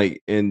 I mean,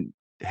 like, and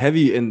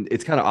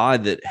it's kind of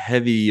odd that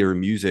heavier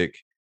music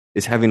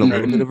is having a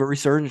little bit of a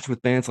resurgence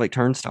with bands like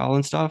Turnstile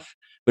and stuff.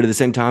 But at the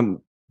same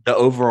time, the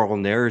overall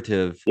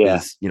narrative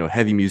is, you know,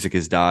 heavy music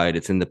has died.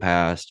 It's in the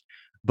past,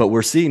 but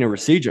we're seeing a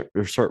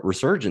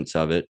resurgence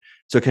of it.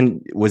 So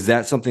was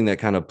that something that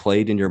kind of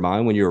played in your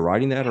mind when you were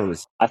writing that, or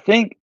was? I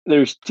think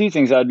there's two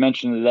things I'd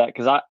mention to that,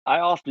 because I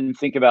often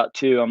think about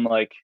too. I'm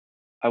like,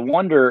 I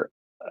wonder,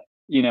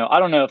 you know, I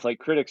don't know if like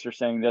critics are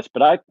saying this,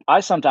 but I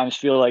sometimes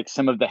feel like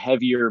some of the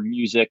heavier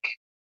music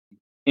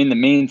in the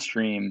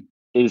mainstream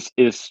is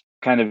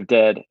kind of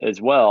dead as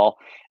well.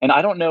 And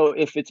I don't know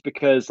if it's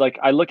because, like,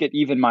 I look at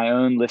even my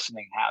own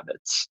listening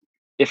habits.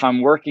 If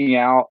I'm working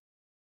out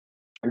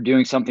or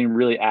doing something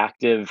really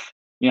active,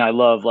 you know, I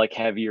love like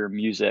heavier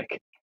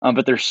music.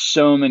 But there's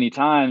so many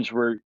times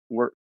where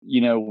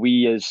you know,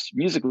 we as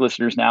music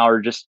listeners now are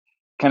just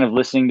kind of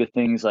listening to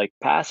things like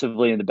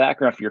passively in the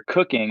background. If you're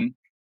cooking,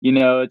 you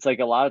know, it's like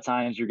a lot of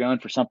times you're going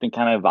for something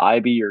kind of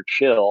vibey or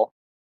chill,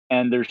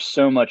 and there's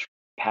so much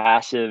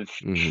passive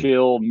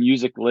chill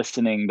music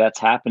listening that's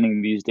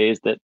happening these days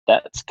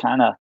that's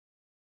kind of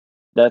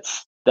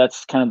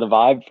the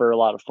vibe for a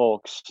lot of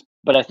folks.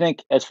 But I think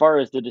as far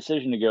as the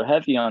decision to go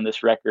heavy on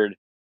this record,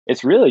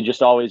 it's really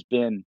just always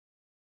been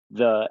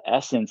the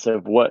essence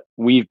of what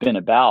we've been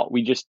about.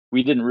 We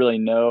didn't really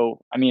know.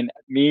 I mean,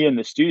 me in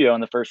the studio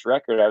on the first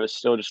record, I was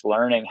still just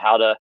learning how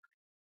to,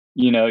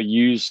 you know,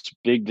 use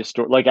big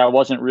like I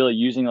wasn't really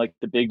using like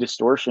the big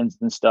distortions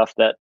and stuff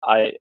that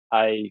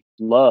I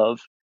love.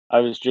 I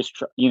was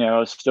just, you know, I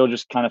was still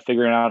just kind of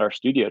figuring out our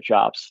studio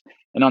chops.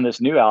 And on this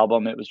new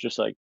album, it was just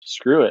like,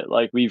 screw it.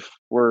 Like we've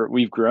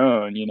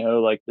grown, you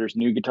know, like there's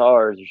new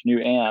guitars, there's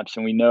new amps,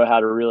 and we know how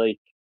to really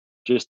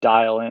just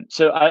dial in.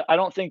 So I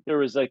don't think there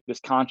was like this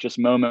conscious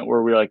moment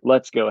where we were like,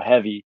 let's go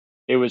heavy.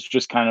 It was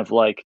just kind of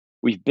like,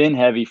 we've been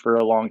heavy for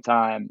a long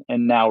time,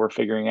 and now we're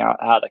figuring out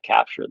how to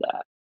capture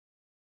that.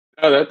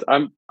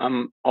 Oh,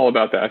 I'm all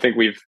about that. I think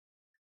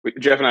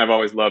Jeff and I have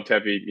always loved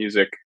heavy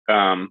music.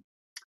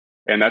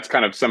 And that's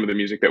kind of some of the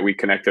music that we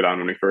connected on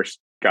when we first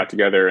got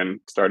together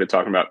and started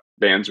talking about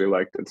bands we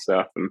liked and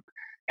stuff, and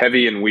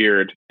heavy and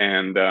weird.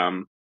 And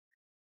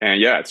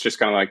yeah, it's just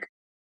kind of like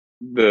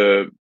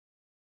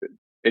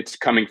it's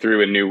coming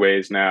through in new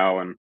ways now.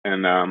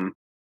 And I'm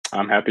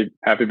happy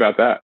about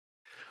that.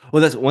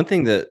 Well, that's one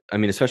thing that, I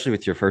mean, especially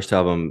with your first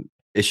album,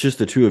 it's just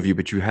the two of you,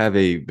 but you have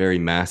a very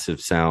massive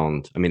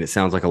sound. I mean, it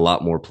sounds like a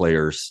lot more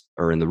players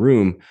are in the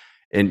room.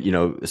 And, you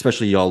know,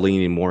 especially y'all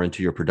leaning more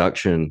into your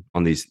production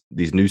on these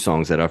new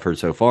songs that I've heard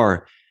so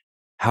far.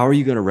 How are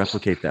you going to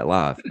replicate that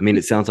live? I mean,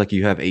 it sounds like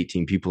you have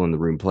 18 people in the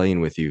room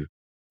playing with you.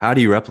 How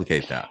do you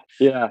replicate that?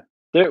 Yeah,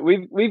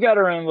 we've got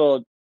our own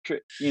little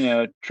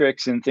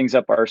tricks and things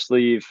up our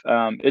sleeve.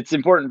 It's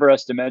important for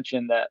us to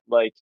mention that,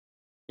 like,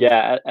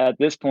 yeah, at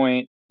this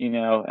point,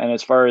 and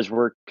as far as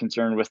we're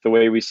concerned with the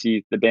way we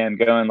see the band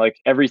going, like,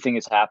 everything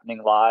is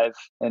happening live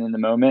and in the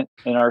moment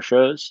in our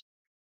shows.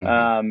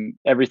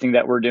 Everything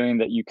that we're doing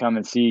that you come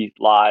and see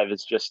live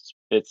is just,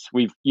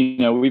 we've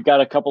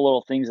got a couple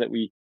little things that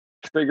we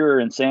trigger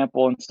and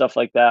sample and stuff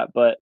like that.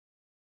 But,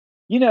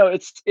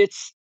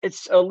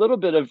 it's a little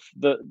bit of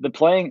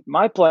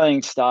my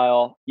playing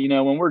style.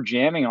 When we're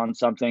jamming on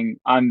something,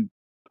 I'm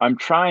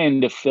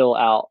trying to fill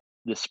out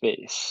the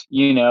space,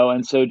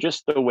 and so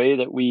just the way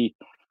that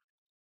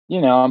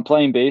I'm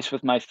playing bass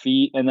with my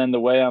feet, and then the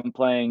way I'm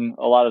playing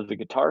a lot of the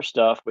guitar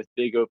stuff with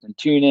big open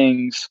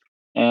tunings.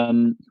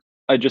 And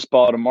I just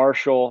bought a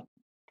Marshall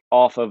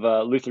off of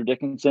Luther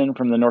Dickinson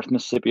from the North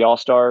Mississippi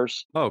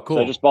All-Stars. Oh, cool.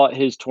 So I just bought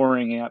his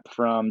touring amp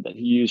that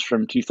he used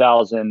from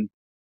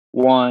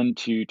 2001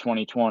 to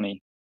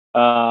 2020.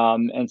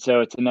 And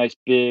so it's a nice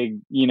big,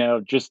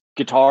 just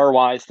guitar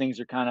wise, things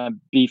are kind of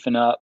beefing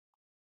up.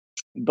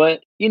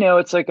 But,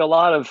 it's like a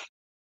lot of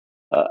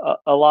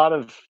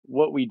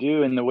what we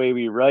do and the way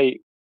we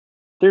write,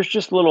 there's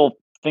just little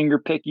finger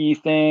picky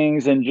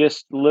things and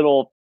just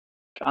little,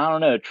 I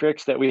don't know,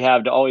 tricks that we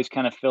have to always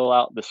kind of fill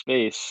out the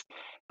space.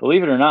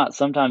 Believe it or not,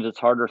 sometimes it's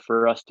harder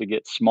for us to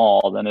get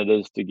small than it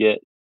is to get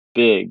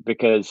big,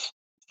 because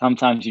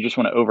sometimes you just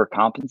want to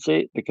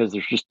overcompensate because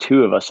there's just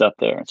two of us up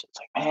there. And so it's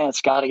like, man,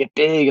 it's got to get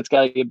big. It's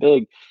got to get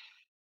big.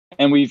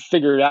 And we've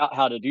figured out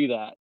how to do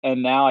that.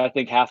 And now I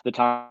think half the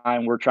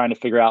time we're trying to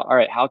figure out, all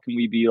right, how can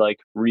we be like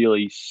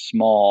really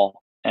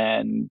small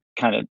and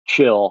kind of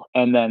chill?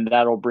 And then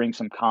that'll bring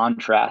some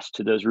contrast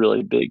to those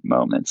really big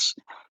moments.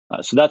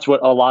 So that's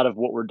what a lot of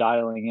what we're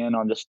dialing in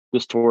on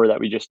this tour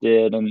that we just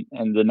did, and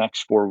the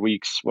next 4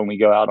 weeks when we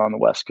go out on the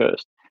West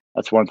Coast.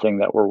 That's one thing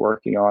that we're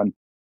working on.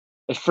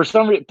 For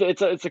some reason,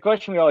 it's a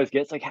question we always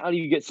get. It's like, how do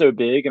you get so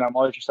big? And I'm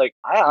always just like,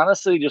 I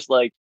honestly just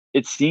like,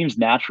 it seems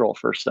natural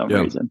for some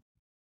reason.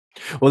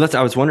 Well,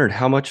 I was wondering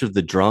how much of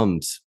the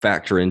drums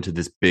factor into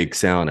this big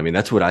sound. I mean,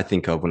 that's what I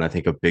think of when I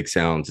think of big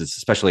sounds. It's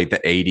especially the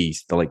 80s,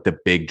 the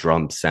big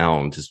drum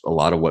sound is a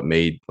lot of what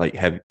made like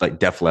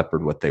Def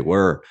Leppard what they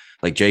were.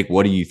 Like, Jake,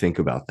 what do you think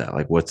about that?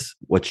 Like,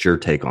 what's your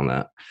take on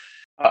that?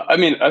 I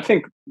mean, I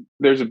think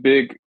there's a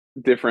big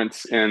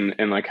difference in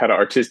like how to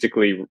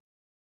artistically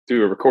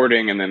do a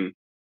recording and then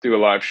do a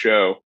live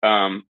show.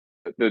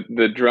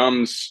 The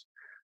drums,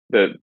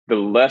 the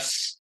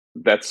less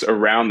that's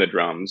around the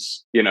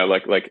drums,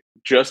 like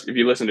just if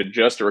you listen to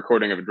just a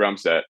recording of a drum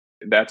set,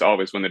 that's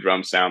always when the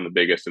drums sound the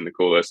biggest and the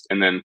coolest.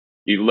 And then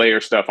you layer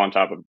stuff on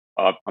top of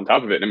it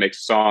and it makes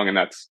a song. And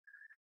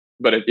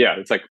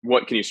it's like,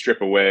 what can you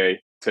strip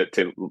away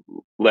to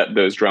let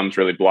those drums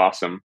really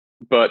blossom?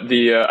 But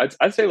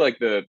I'd say like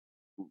the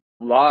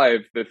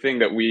live, the thing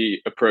that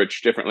we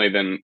approach differently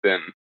than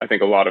I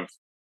think a lot of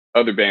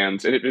other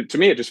bands, and to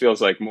me, it just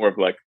feels like more of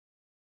like,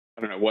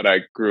 I don't know what I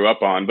grew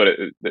up on, but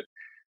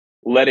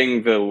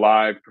letting the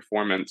live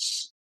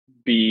performance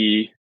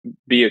be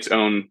its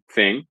own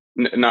thing.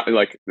 Not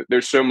like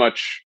there's so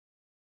much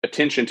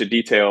attention to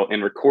detail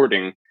in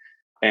recording,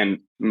 and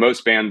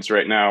most bands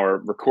right now are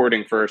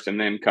recording first and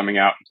then coming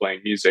out and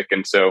playing music.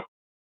 And so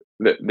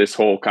this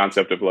whole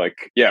concept of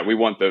like, yeah, we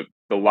want the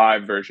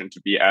live version to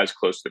be as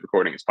close to the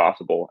recording as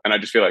possible. And I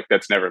just feel like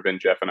that's never been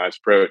Jeff and I's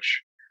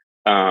approach.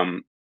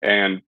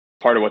 And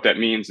part of what that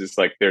means is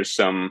like there's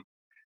some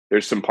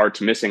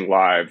parts missing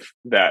live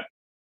that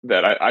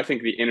I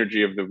think the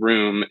energy of the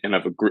room and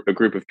of a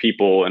group of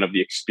people and of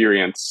the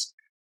experience,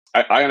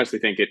 I honestly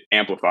think it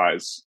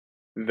amplifies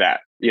that,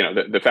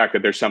 the fact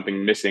that there's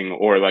something missing,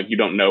 or like you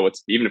don't know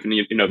even if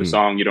you know the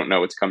song, you don't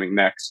know what's coming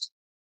next.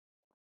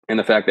 And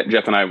the fact that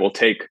Jeff and I will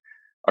take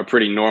our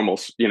pretty normal,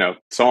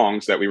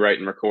 songs that we write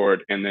and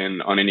record, and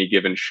then on any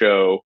given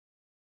show,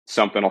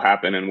 something will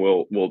happen and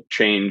we'll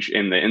change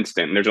in the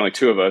instant. And there's only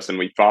two of us and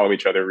we follow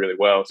each other really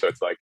well. So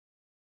it's like,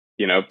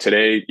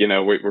 today,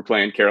 we're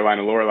playing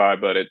Carolina Lorelei,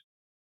 but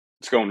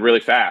it's going really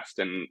fast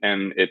and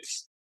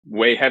it's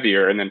way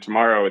heavier. And then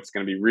tomorrow it's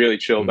going to be really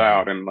chilled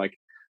out. And like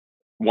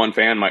one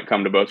fan might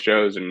come to both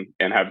shows and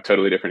have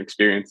totally different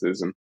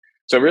experiences. And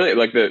so really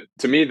like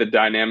to me, the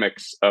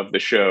dynamics of the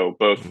show,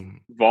 both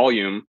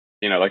volume,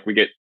 like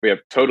we have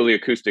totally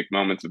acoustic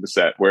moments of the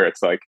set where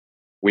it's like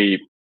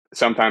we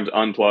sometimes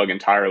unplug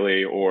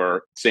entirely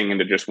or sing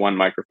into just one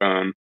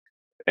microphone.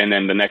 And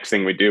then the next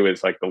thing we do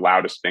is like the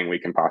loudest thing we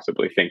can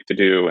possibly think to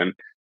do. And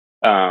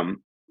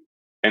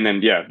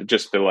then, yeah,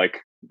 just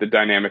the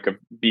dynamic of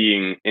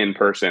being in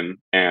person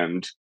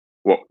and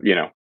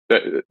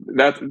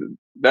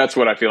that's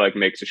what I feel like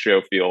makes a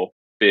show feel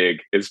big,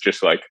 is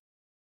just like,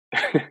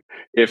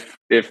 if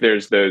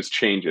there's those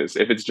changes,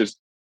 if it's just,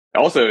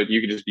 also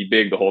you could just be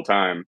big the whole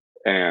time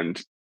and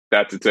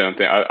that's its own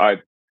thing. I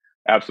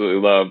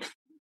absolutely love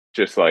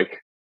just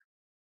like,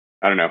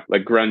 I don't know,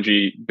 like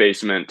grungy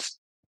basement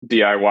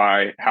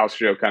DIY house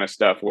show kind of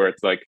stuff where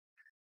it's like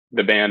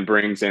the band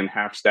brings in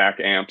half stack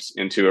amps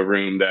into a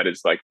room that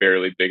is like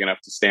barely big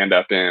enough to stand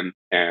up in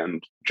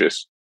and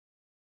just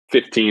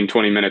 15,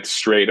 20 minutes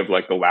straight of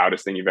like the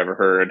loudest thing you've ever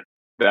heard.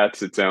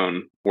 That's its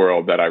own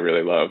world that I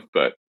really love.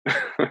 But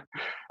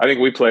I think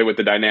we play with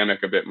the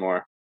dynamic a bit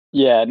more.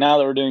 Yeah, now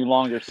that we're doing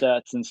longer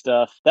sets and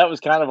stuff, that was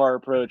kind of our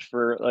approach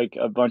for like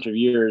a bunch of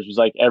years. Was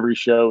like every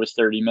show was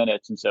 30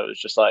 minutes, and so it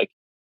was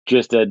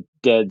just a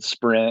dead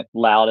sprint,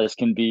 loud as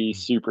can be,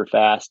 super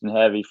fast and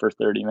heavy for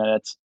 30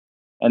 minutes.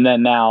 And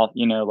then now,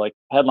 you know, like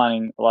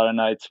headlining a lot of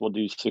nights, we'll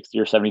do 60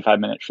 or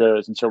 75-minute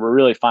shows, and so we're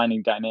really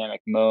finding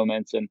dynamic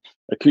moments and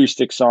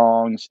acoustic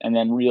songs, and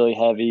then really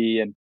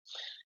heavy.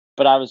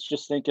 But I was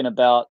just thinking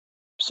about,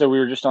 so we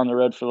were just on the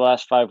road for the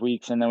last 5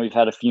 weeks, and then we've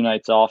had a few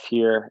nights off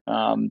here.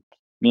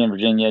 Me and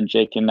Virginia and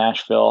Jake in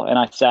Nashville. And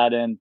I sat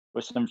in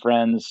with some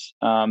friends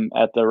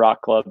at the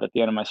rock club at the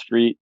end of my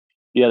street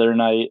the other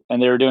night.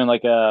 And they were doing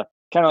like a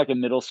kind of like a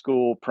middle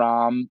school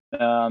prom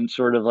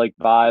sort of like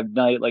vibe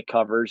night, like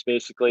covers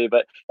basically.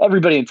 But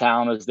everybody in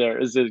town was there.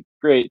 It was a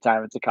great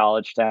time. It's a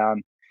college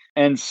town.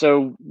 And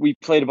so we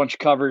played a bunch of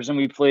covers, and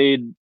we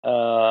played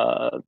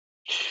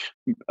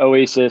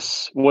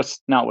Oasis, What's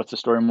the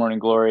Story, Morning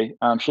Glory,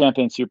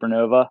 Champagne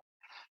Supernova.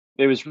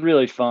 It was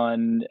really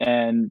fun,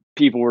 and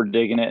people were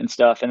digging it and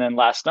stuff. And then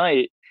last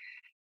night,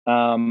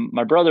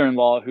 my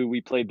brother-in-law, who we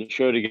played the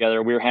show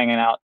together, we were hanging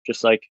out,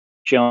 just like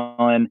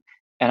chilling.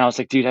 And I was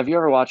like, dude, have you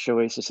ever watched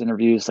Oasis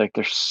interviews? Like,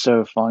 they're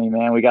so funny,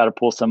 man. We got to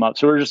pull some up.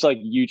 So we're just like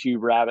YouTube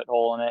rabbit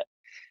hole in it.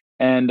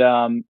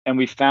 And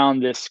we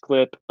found this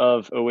clip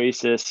of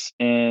Oasis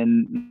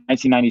in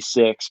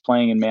 1996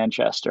 playing in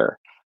Manchester,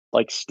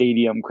 like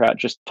stadium crowd,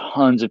 just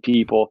tons of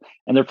people.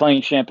 And they're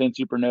playing Champagne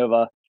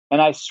Supernova.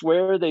 And I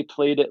swear they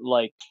played it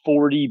like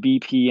 40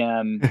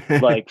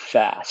 BPM, like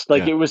fast.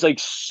 Like It was like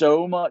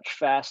so much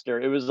faster.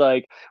 It was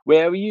like,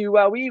 where were you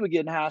while we were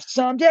getting high?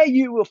 Someday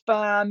you will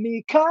find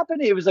me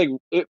company. It was like,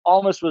 it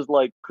almost was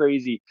like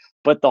crazy.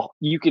 But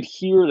you could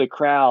hear the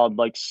crowd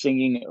like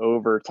singing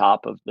over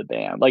top of the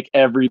band. Like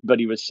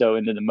everybody was so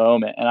into the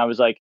moment. And I was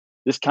like,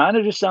 this kind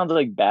of just sounds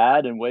like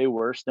bad and way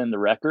worse than the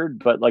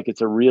record. But like, it's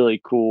a really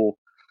cool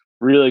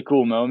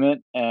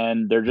moment.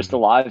 And they're just a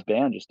live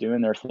band just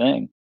doing their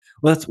thing.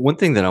 Well, that's one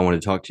thing that I want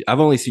to talk to you.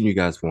 I've only seen you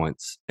guys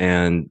once,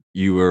 and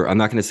you were, I'm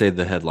not going to say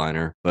the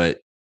headliner,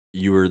 but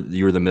you were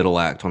the middle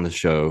act on the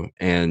show,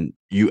 and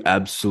you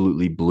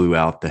absolutely blew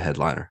out the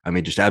headliner. I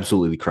mean, just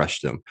absolutely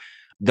crushed them.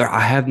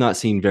 I have not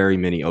seen very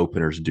many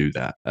openers do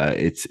that.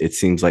 It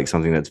seems like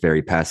something that's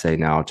very passe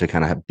now to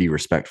kind of be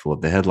respectful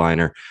of the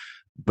headliner.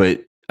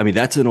 But I mean,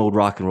 that's an old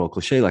rock and roll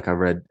cliche. Like I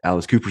read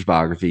Alice Cooper's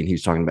biography, and he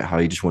was talking about how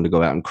he just wanted to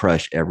go out and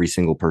crush every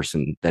single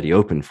person that he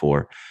opened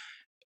for.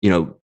 You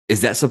know,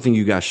 is that something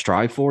you guys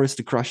strive for, is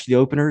to crush the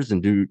openers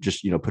and do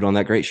just, you know, put on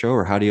that great show?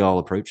 Or how do you all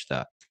approach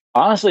that?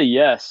 Honestly,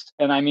 yes.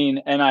 And I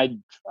mean, and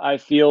I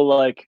feel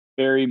like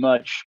very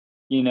much,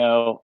 you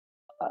know,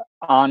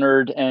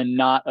 honored and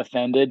not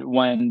offended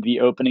when the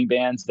opening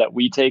bands that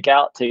we take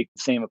out take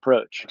the same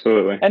approach.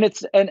 Absolutely.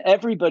 And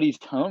everybody's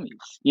homies,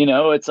 you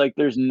know, it's like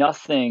there's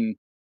no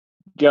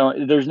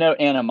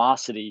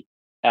animosity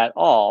at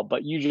all,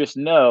 but you just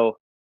know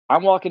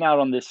I'm walking out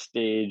on this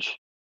stage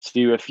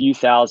to a few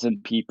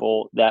thousand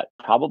people that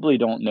probably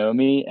don't know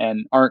me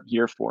and aren't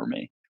here for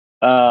me.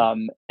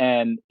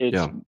 And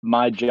it's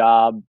my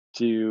job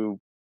to,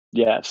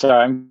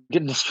 sorry, I'm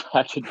getting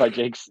distracted by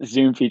Jake's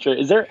Zoom feature.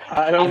 Is there,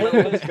 I don't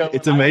know what's going on.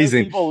 It's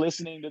amazing. People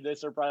listening to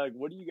this are probably like,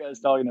 what are you guys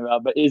talking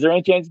about? But is there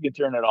any chance you can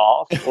turn it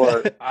off?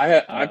 Or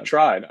I've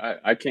tried.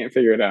 I can't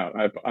figure it out.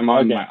 I'm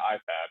on my iPad.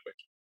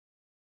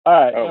 All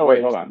right. Oh, no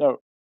wait, worries. hold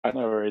on.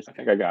 No worries. I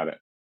think I got it.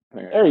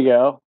 There you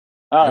go.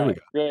 All right,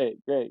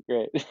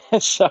 great.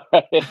 Sorry,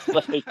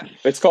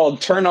 it's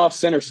called Turn Off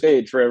Center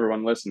Stage for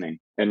everyone listening,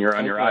 and you're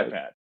on your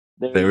iPad.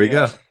 There we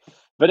go.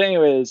 But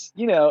anyways,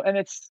 you know,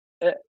 and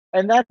the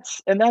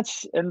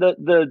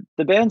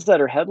bands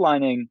that are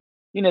headlining,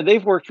 you know,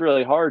 they've worked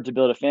really hard to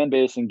build a fan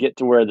base and get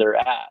to where they're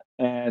at.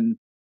 And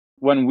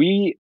when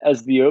we,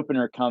 as the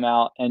opener, come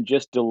out and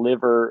just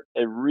deliver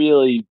a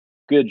really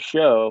good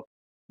show,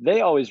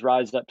 they always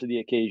rise up to the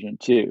occasion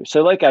too.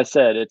 So like I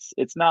said,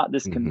 it's not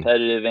this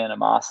competitive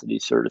animosity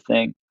sort of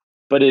thing,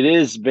 but it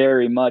is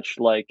very much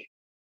like,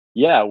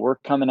 we're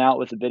coming out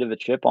with a bit of a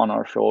chip on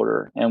our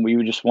shoulder, and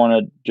we just want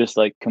to just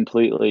like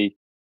completely,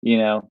 you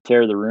know,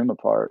 tear the room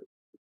apart.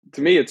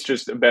 To me, it's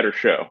just a better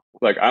show.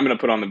 Like, I'm going to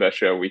put on the best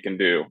show we can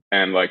do.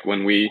 And like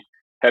when we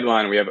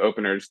headline, we have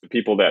openers, the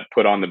people that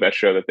put on the best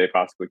show that they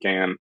possibly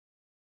can,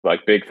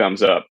 like, big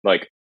thumbs up.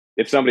 Like,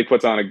 if somebody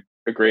puts on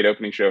a great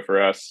opening show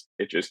for us,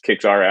 it just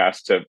kicks our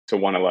ass to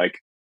want to like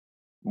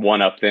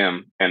one up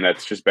them, and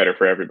that's just better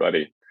for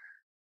everybody.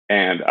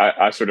 And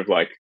I sort of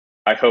like,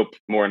 I hope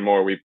more and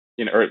more we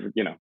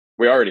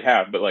already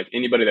have, but like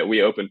anybody that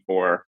we open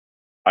for,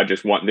 I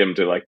just want them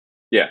to like,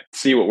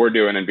 see what we're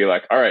doing and be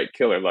like, all right,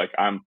 killer. Like,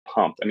 I'm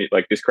pumped. I mean,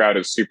 like, this crowd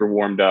is super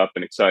warmed up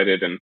and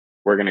excited, and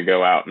we're going to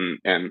go out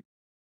and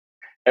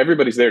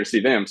everybody's there to see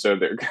them. So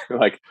they're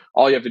like,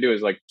 all you have to do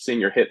is like sing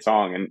your hit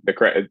song, and the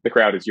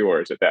crowd is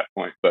yours at that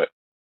point. But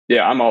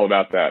yeah, I'm all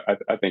about that.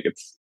 I think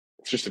it's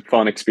just a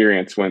fun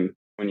experience when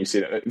you see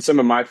that. And some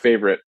of my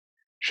favorite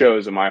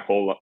shows of my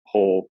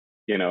whole,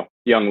 you know,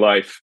 young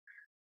life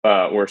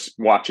or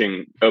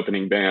watching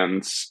opening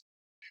bands.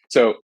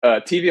 So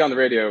TV on the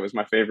Radio was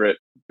my favorite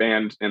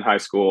band in high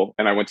school,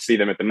 and I went to see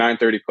them at the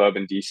 930 Club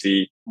in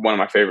DC, one of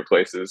my favorite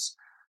places,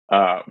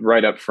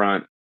 right up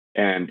front.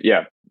 And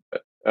yeah,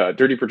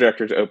 Dirty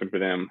Projectors opened for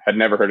them. Had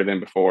never heard of them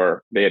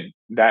before. They had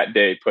that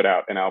day put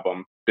out an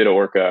album, Bit of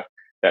Orca,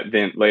 that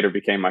then later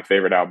became my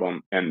favorite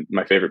album and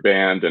my favorite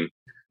band.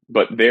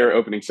 But their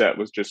opening set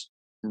was just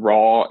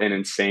raw and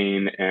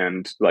insane,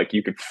 and like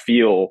you could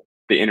feel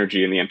the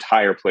energy in the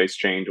entire place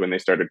change when they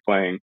started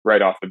playing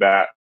right off the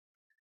bat.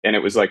 And it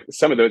was like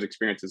some of those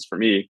experiences for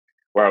me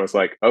where I was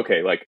like,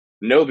 okay, like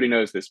nobody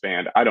knows this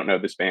band. I don't know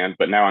this band,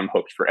 but now I'm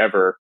hooked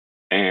forever.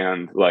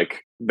 And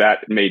like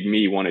that made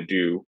me want to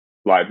do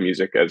live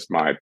music as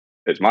my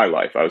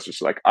life. I was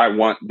just like, I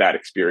want that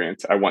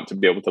experience. I want to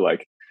be able to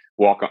like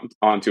walk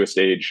onto a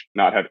stage,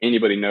 not have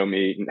anybody know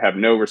me, have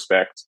no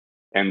respect,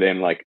 and then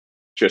like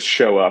just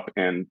show up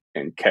and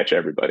catch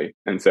everybody.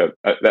 And so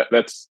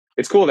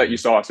it's cool that you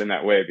saw us in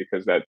that way,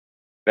 because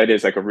that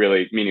is like a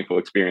really meaningful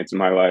experience in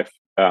my life.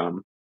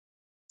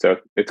 So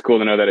it's cool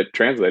to know that it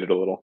translated a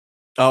little.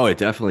 Oh, it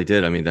definitely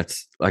did. I mean,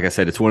 that's, like I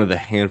said, it's one of the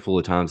handful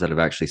of times that I've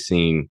actually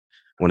seen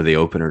one of the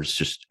openers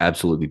just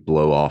absolutely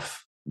blow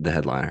off the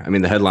headliner. I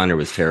mean, the headliner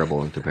was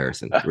terrible in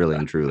comparison, really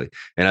and truly.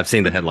 And I've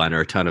seen the headliner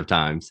a ton of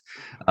times.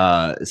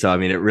 So, I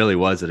mean, it really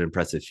was an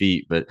impressive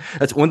feat. But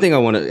that's one thing I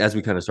want to, as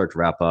we kind of start to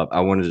wrap up, I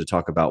wanted to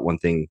talk about one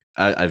thing.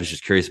 I was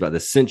just curious about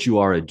this. Since you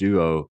are a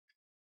duo,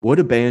 what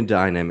do band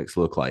dynamics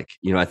look like?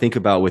 You know, I think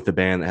about with the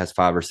band that has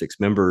 5 or 6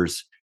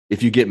 members,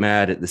 if you get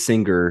mad at the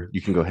singer,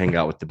 you can go hang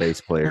out with the bass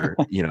player,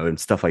 you know, and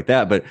stuff like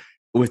that. But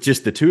with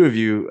just the two of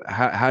you,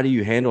 how do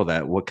you handle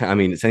that? I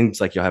mean, it seems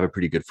like you'll have a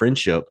pretty good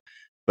friendship,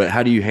 but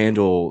how do you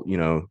handle, you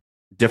know,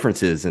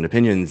 differences and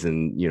opinions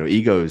and, you know,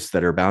 egos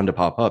that are bound to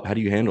pop up? How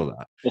do you handle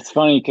that? It's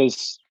funny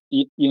because,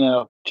 you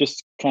know,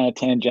 just kind of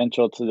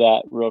tangential to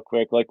that real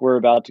quick, like we're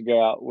about to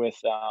go out with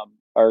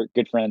our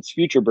good friends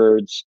Future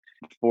Birds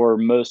for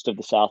most of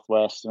the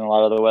Southwest and a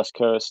lot of the West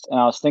Coast. And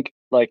I was thinking,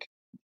 like,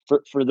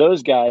 for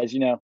those guys, you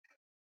know,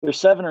 there's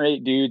 7 or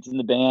 8 dudes in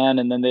the band,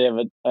 and then they have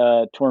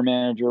a tour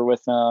manager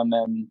with them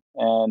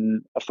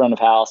and a front of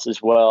house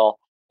as well.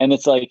 And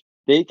it's like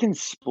they can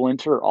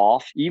splinter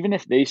off. Even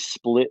if they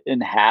split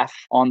in half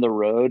on the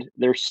road,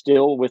 they're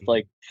still with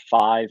like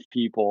 5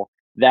 people.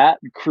 That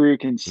crew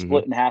can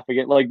split in half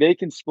again. Like they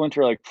can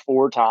splinter like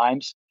 4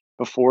 times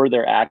before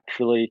they're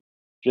actually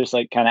just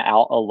like kind of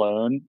out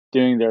alone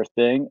doing their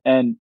thing.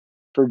 And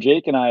for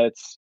Jake and I,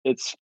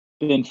 it's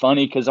been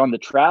funny because on the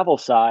travel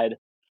side,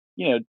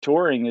 you know,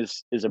 touring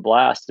is a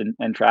blast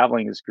and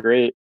traveling is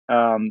great.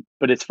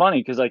 But it's funny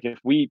because like if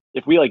we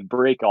like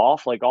break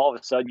off, like all of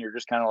a sudden you're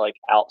just kind of like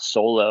out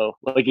solo,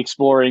 like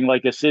exploring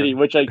like a city,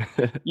 which like,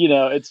 you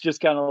know, it's just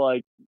kind of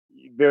like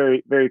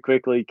very, very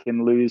quickly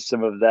can lose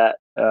some of that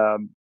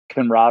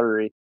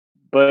camaraderie.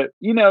 But,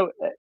 you know,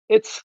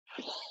 it's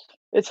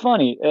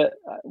funny.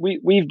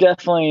 We've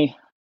definitely,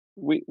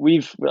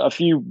 we've a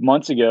few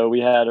months ago,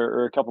 we had,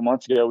 or a couple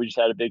months ago, we just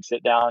had a big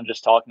sit down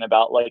just talking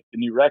about like the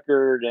new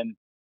record and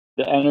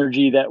the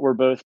energy that we're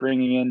both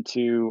bringing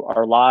into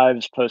our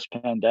lives post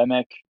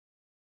pandemic.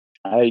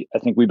 I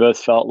think we both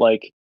felt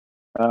like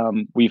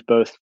we've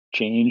both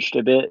changed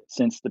a bit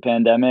since the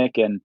pandemic,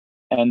 and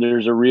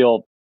there's a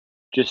real,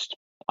 just,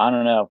 I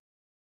don't know,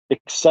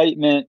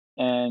 excitement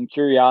and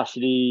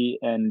curiosity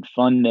and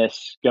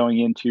funness going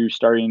into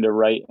starting to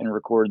write and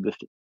record the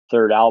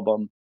 3rd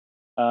album.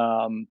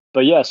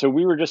 But yeah, so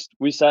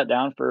we sat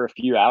down for a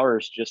few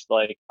hours, just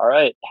like, all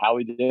right, how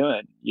we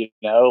doing? You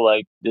know,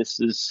 like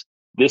this is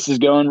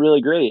going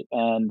really great,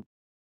 and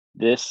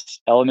this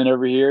element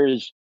over here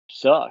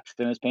sucks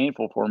and it's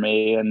painful for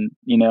me, and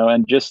you know,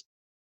 and just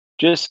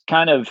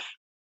kind of,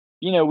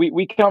 you know,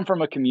 we come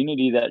from a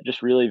community that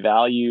just really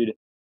valued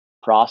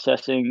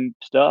processing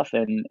stuff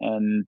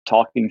and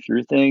talking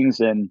through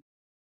things, and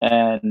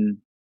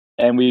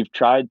we've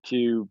tried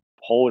to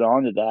hold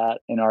on to that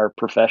in our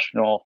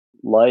professional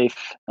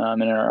life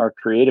and in our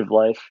creative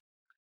life.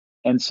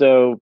 And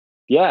so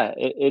yeah,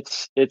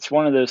 it's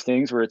one of those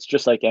things where it's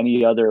just like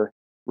any other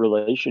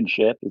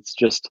relationship. It's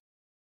just,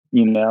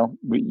 you know,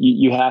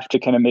 you have to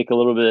kind of make a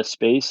little bit of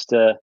space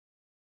to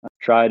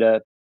try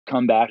to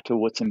come back to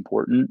what's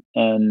important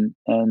and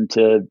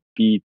to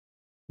be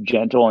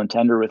gentle and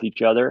tender with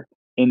each other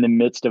in the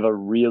midst of a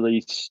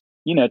really,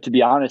 you know, to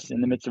be honest,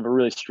 in the midst of a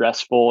really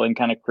stressful and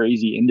kind of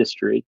crazy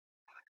industry.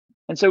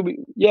 And so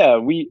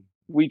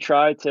we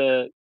try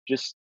to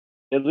just,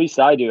 at least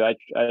I do.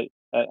 I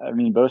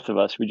mean, both of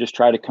us, we just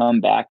try to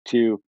come back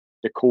to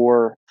the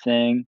core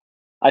thing.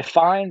 I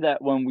find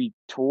that when we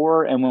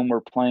tour and when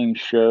we're playing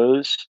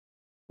shows,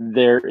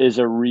 there is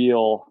a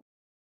real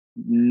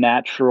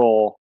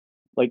natural,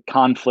 like,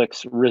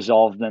 conflicts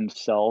resolve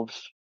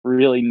themselves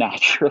really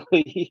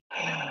naturally.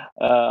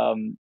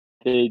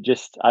 They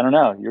just, I don't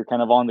know, you're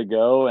kind of on the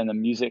go and the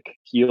music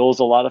heals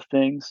a lot of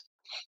things.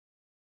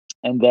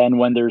 And then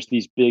when there's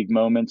these big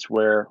moments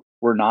where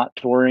we're not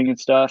touring and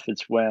stuff,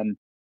 it's when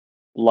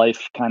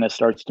life kind of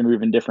starts to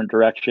move in different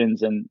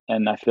directions. And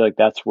I feel like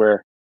that's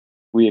where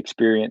we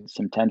experience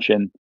some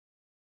tension.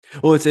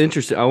 Well, it's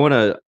interesting. I want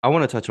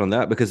to touch on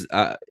that because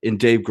in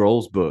Dave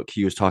Grohl's book,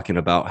 he was talking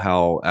about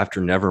how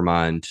after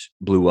Nevermind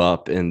blew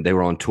up and they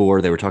were on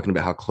tour, they were talking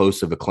about how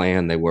close of a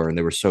clan they were, and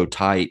they were so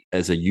tight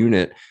as a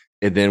unit.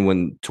 And then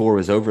when tour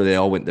was over, they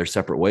all went their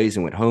separate ways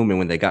and went home. And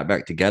when they got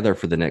back together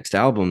for the next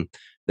album,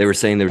 they were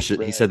saying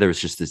he said there was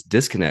just this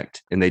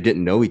disconnect, and they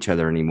didn't know each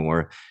other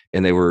anymore,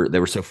 and they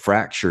were so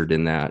fractured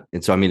in that.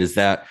 And so, I mean, is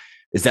that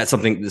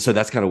something? So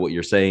that's kind of what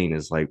you're saying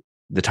is like,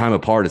 the time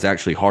apart is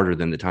actually harder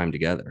than the time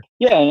together.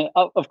 Yeah, and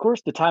of course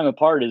the time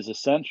apart is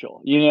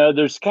essential.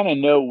 There's kind of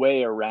no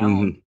way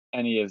around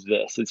any of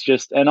this. It's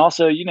just, and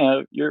also,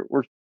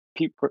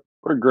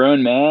 we're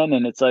grown men,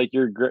 and it's like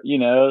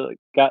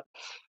got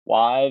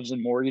wives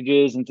and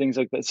mortgages and things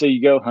like that. So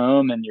you go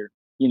home and you're,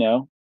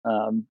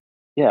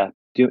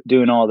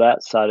 doing all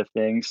that side of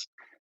things.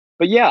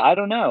 But yeah, I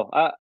don't know.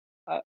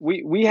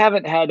 We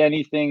haven't had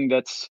anything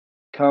that's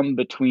come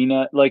between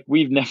us. Like,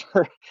 we've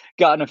never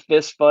gotten a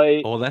fist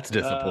fight. Oh, that's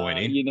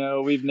disappointing.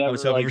 We've never. I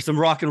was hoping for some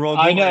rock and roll.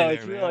 I know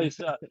it's really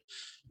stuff.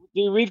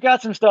 Dude, we've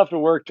got some stuff to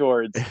work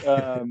towards.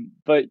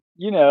 But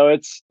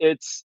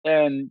it's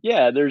and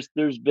yeah,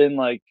 there's been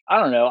like, I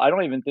don't know. I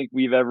don't even think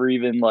we've ever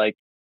even like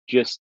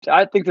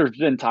I think there's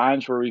been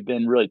times where we've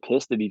been really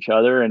pissed at each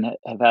other and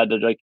have had to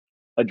like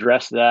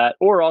address that,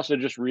 or also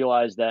just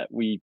realize that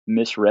we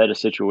misread a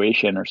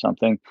situation or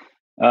something.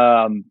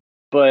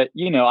 But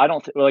I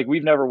don't like,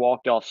 we've never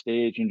walked off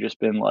stage and just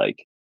been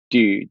like,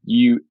 dude,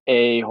 you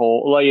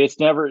a-hole. Like,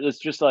 it's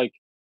just like,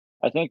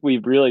 I think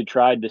we've really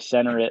tried to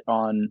center it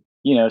on,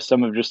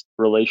 some of just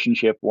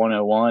relationship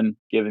 101,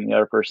 giving the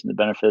other person the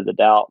benefit of the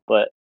doubt.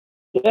 But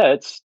yeah,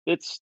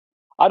 it's,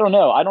 I don't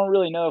know. I don't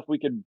really know if we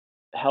could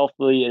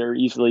healthily or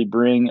easily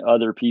bring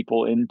other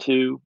people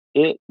into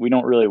it. We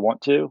don't really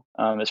want to,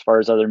 as far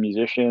as other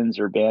musicians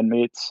or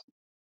bandmates.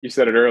 You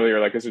said it earlier,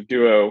 like, as a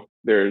duo,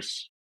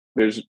 there's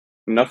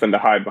nothing to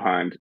hide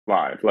behind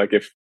live. Like,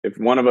 if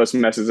one of us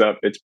messes up,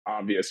 it's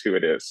obvious who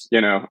it is,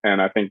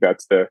 and I think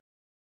that's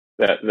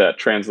that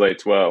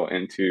translates well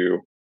into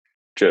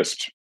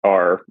just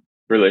our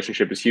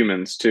relationship as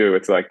humans too.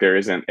 It's like there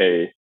isn't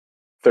a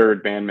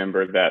third band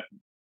member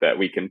that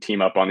we can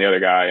team up on the other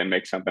guy and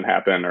make something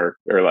happen, or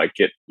like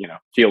get,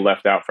 feel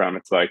left out from.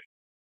 It's like,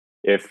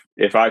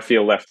 if I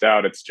feel left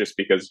out, it's just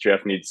because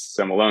Jeff needs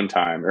some alone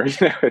time, or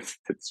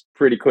it's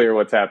pretty clear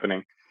what's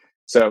happening.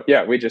 So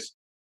yeah, we're just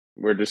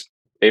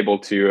able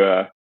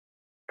to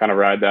kind of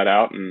ride that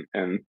out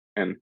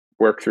and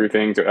work through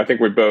things. I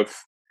think we're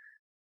both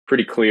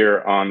pretty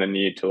clear on the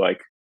need to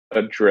like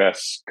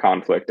address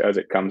conflict as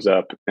it comes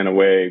up in a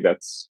way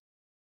that's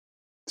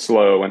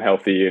slow and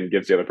healthy and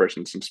gives the other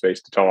person some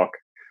space to talk.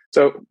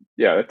 So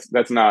yeah,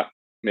 that's not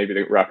maybe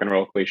the rock and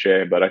roll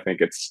cliche, but I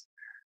think it's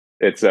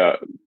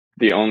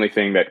the only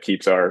thing that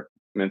keeps our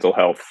mental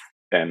health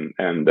and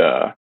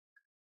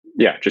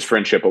just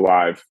friendship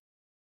alive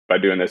by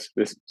doing this.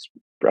 This is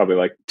probably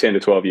like 10 to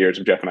 12 years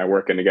of Jeff and I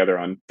working together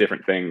on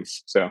different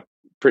things. So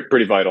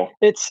pretty vital.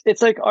 It's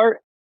like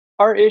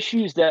our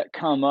issues that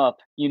come up,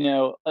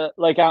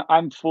 like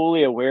I'm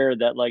fully aware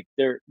that like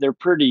they're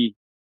pretty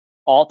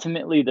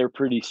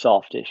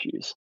soft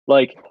issues.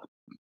 Like,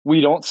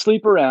 we don't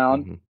sleep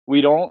around. We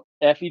don't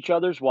F each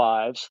other's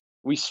wives.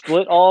 We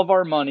split all of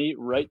our money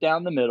right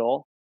down the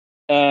middle.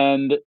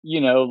 And,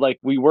 like,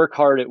 we work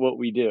hard at what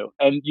we do.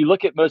 And you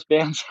look at most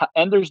bands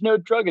and there's no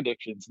drug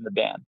addictions in the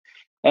band.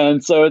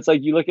 And so it's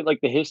like, you look at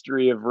like the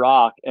history of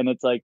rock, and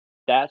it's like,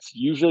 that's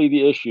usually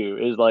the issue,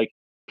 is like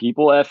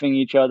people effing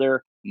each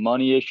other,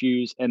 money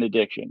issues, and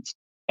addictions.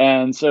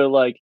 And so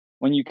like,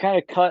 when you kind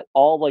of cut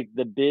all like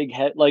the big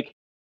head, like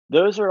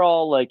those are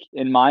all like,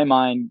 in my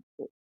mind,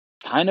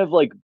 kind of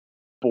like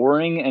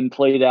boring and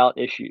played out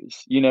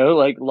issues,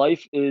 like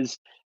life is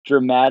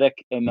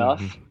dramatic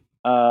enough.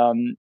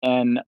 And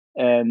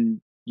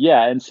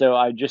yeah. And so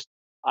I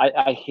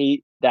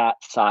hate that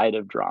side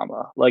of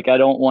drama. Like, I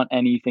don't want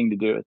anything to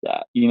do with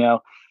that,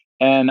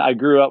 and I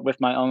grew up with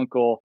my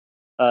uncle,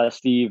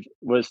 Steve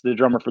was the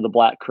drummer for the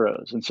Black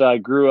Crowes. And so I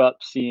grew up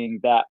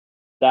seeing that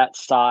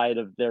side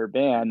of their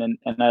band. And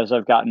as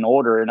I've gotten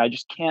older, and I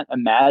just can't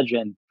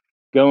imagine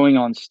going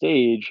on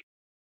stage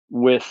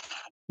with,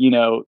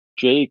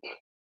 Jake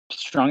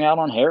strung out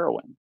on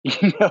heroin,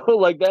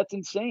 like, that's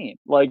insane.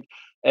 Like,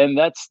 and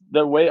that's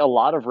the way a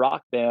lot of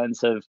rock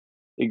bands have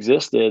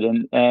existed.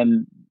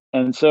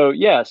 And so,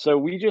 yeah, so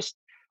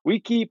we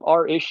keep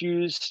our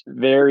issues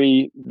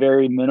very,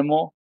 very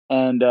minimal,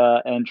 and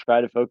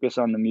try to focus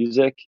on the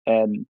music.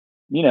 And,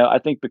 I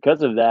think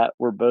because of that,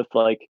 we're both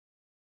like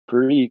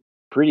pretty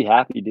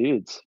happy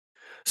dudes.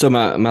 So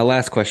my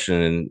last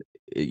question,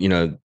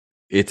 and,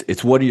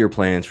 it's what are your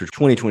plans for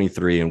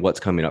 2023 and what's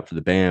coming up for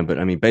the band? But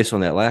I mean, based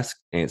on that last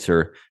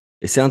answer,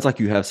 It sounds like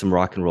you have some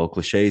rock and roll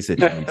cliches that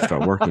you need to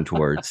start working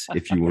towards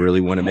if you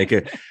really want to make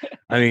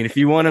if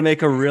you want to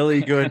make a really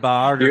good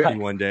biography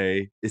one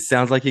day. It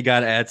sounds like you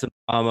got to add some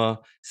drama.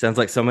 Sounds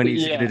like somebody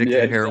needs to get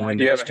addicted to heroin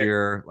next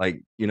year.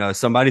 Like,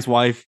 somebody's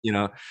wife,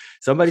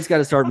 somebody's got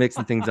to start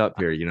mixing things up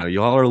here.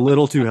 Y'all are a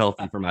little too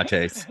healthy for my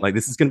taste. Like,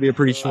 this is going to be a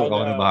pretty short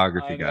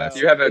autobiography, guys.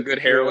 Do you have a good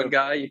heroin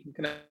guy you can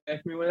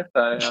connect me with?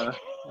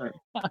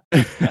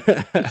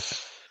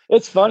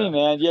 It's funny,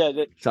 man. Yeah.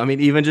 So,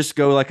 even just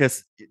go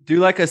do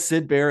like a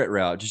Syd Barrett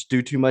route. Just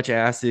do too much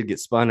acid, get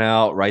spun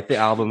out, write the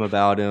album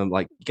about him.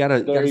 Like, you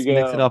gotta mix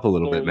it up a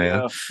little bit,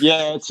 man.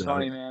 Yeah, it's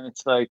funny, man.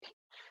 It's like,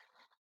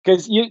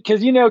 because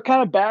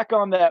kind of back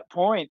on that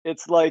point,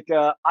 it's like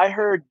I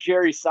heard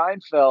Jerry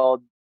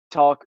Seinfeld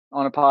talk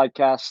on a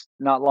podcast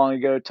not long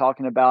ago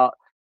talking about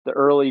the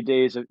early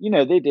days of,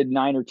 they did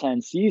 9 or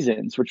 10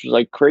 seasons, which was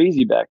like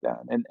crazy back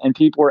then. And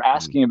people were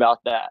asking about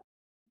that.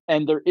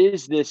 And there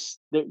is this,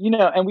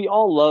 and we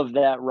all love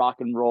that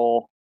rock and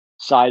roll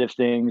side of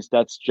things.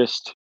 That's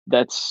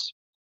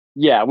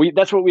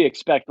what we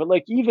expect. But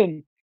like,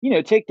 even,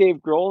 take Dave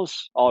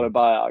Grohl's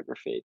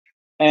autobiography,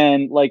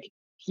 and like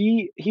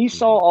he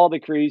saw all the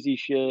crazy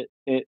shit,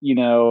 in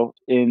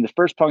the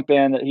first punk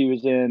band that he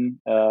was in,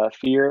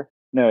 Fear.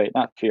 No, wait,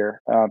 not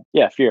Fear.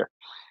 Fear.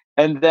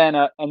 And then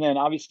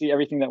obviously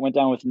everything that went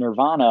down with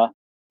Nirvana.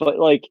 But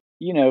like,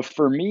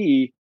 for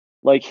me,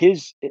 like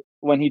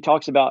when he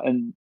talks about,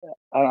 and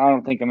I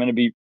don't think I'm going to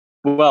be,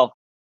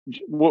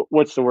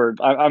 what's the word?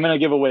 I'm going to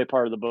give away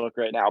part of the book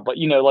right now, but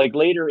like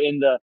later in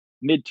the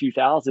mid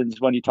 2000s,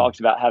 when he talks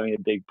about having a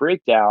big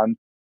breakdown,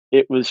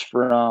 it was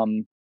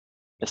from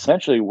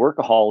essentially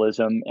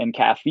workaholism and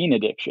caffeine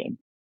addiction.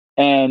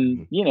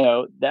 And,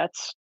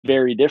 that's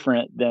very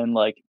different than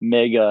like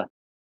mega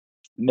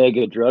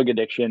drug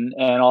addiction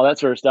and all that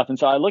sort of stuff. And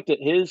so I looked at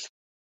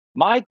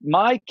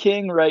my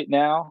king right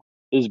now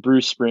is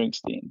Bruce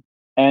Springsteen.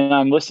 And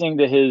I'm listening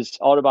to his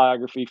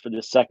autobiography for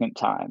the second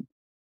time.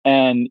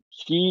 And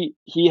he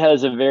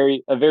has a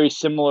very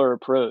similar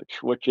approach,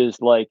 which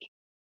is like,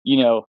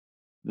 the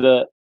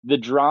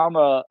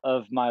drama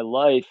of my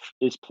life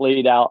is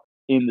played out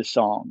in the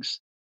songs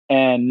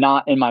and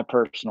not in my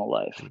personal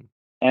life.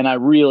 And I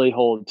really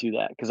hold to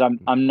that because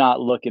I'm not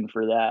looking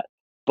for that.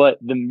 But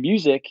the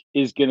music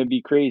is going to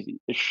be crazy.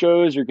 The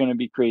shows are going to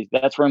be crazy.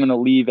 That's where I'm going to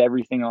leave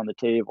everything on the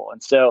table.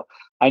 And so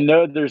I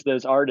know there's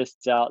those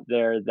artists out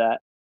there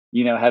that,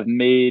 have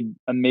made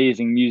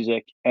amazing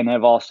music and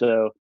have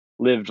also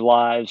lived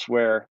lives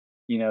where,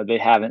 they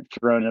haven't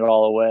thrown it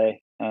all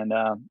away and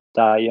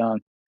die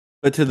young.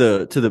 But to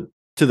the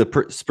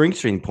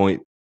Springsteen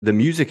point, the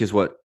music is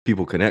what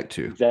people connect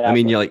to.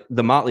 Exactly. Like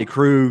the Motley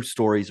Crue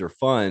stories are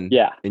fun.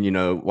 Yeah.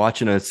 And,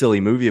 watching a silly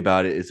movie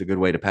about it is a good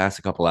way to pass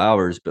a couple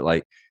hours. But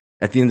like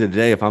at the end of the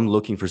day, if I'm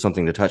looking for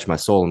something to touch my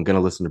soul, I'm going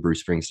to listen to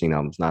Bruce Springsteen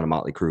albums, not a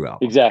Motley Crue album.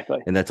 Exactly.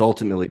 And that's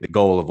ultimately the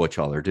goal of what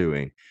y'all are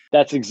doing.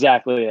 That's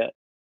exactly it.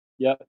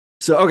 Yep.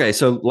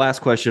 So last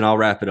question, I'll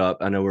wrap it up.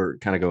 I know we're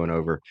kind of going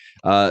over.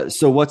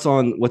 So what's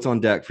on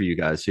deck for you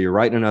guys? So you're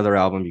writing another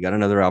album. You got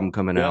another album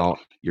coming out.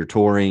 You're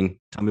touring.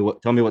 Tell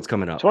me what's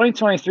coming up.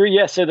 2023.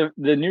 Yeah. So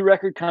the new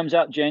record comes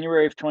out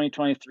January of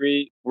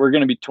 2023. We're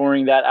going to be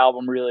touring that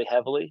album really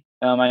heavily.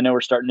 I know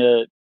we're starting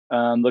to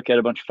look at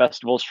a bunch of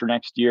festivals for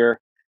next year.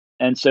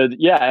 And so,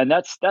 and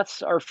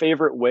that's our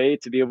favorite way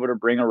to be able to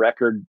bring a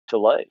record to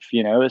life,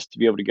 is to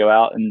be able to go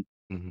out and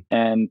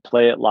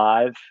play it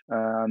live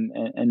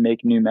and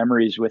make new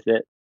memories with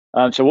it.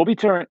 So we'll be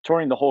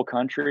touring the whole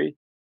country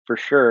for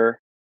sure.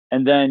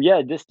 And then,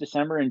 this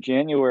December and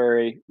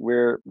January,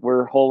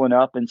 we're holing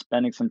up and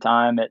spending some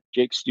time at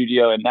Jake's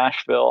studio in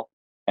Nashville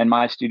and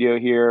my studio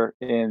here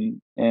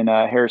in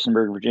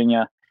Harrisonburg,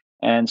 Virginia,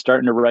 and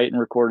starting to write and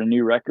record a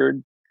new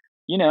record.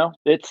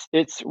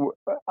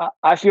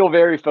 I feel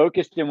very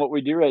focused in what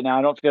we do right now.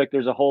 I don't feel like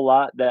there's a whole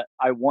lot that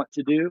I want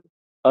to do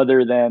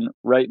other than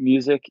write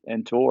music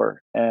and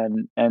tour.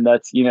 And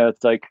that's,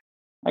 it's like,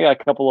 I got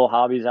a couple little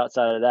hobbies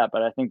outside of that,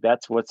 but I think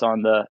that's what's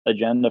on the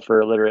agenda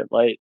for Illiterate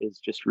Light is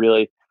just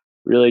really,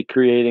 really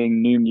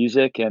creating new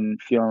music and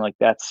feeling like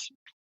that's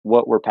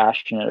what we're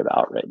passionate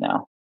about right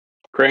now.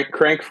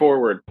 Crank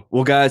forward.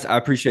 Well, guys, I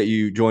appreciate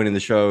you joining the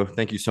show.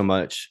 Thank you so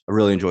much. I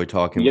really enjoyed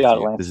talking with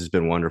you. This has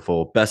been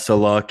wonderful. Best of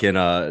luck in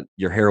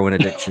your heroin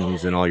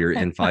addictions and all your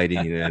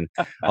infighting and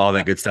all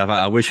that good stuff.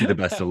 I wish you the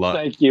best of luck.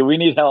 Thank you. We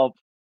need help.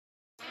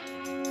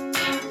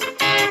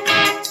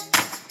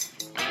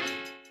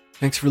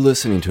 Thanks for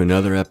listening to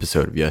another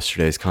episode of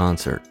Yesterday's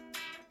Concert.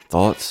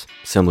 Thoughts?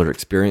 Similar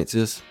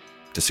experiences?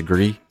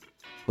 Disagree?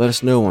 Let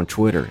us know on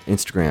Twitter,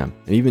 Instagram,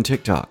 and even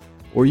TikTok.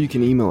 Or you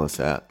can email us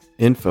at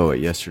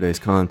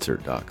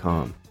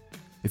info@yesterdaysconcert.com.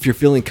 If you're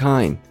feeling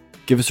kind,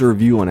 give us a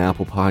review on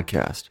Apple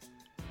Podcast.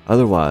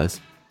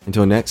 Otherwise,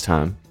 until next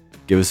time,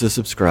 give us a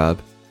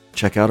subscribe,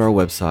 check out our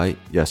website,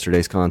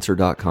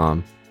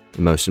 yesterdaysconcert.com,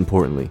 and most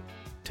importantly,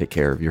 take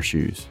care of your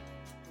shoes.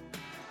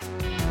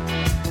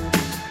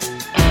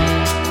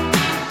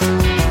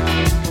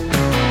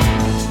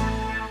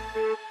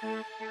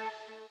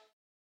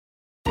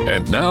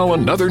 And now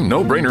another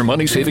no-brainer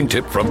money-saving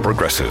tip from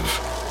Progressive.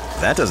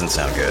 that doesn't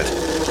sound good.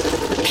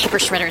 The paper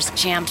shredder's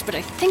jammed, but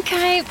I think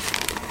I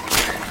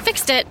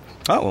fixed it.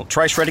 Oh, well,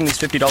 try shredding these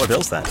 $50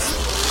 bills then.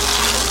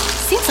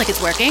 Seems like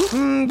it's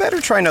working. Better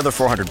try another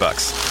 $400.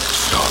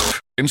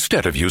 Stop.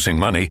 Instead of using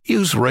money,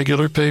 use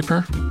regular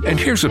paper. And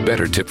here's a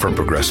better tip from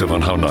Progressive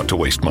on how not to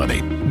waste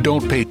money.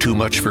 Don't pay too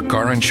much for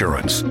car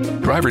insurance.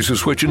 Drivers who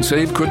switch and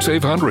save could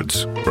save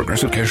hundreds.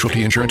 Progressive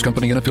Casualty Insurance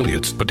Company and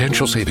Affiliates.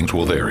 Potential savings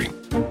will vary.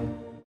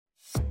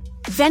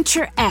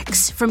 Venture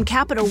X from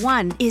Capital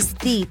One is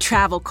the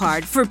travel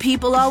card for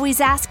people always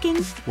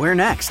asking, where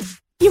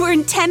next? You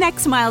earn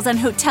 10x miles on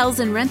hotels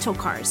and rental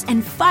cars,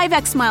 and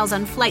 5x miles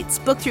on flights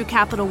booked through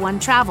Capital One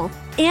Travel,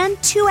 and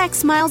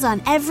 2x miles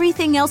on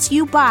everything else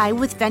you buy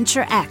with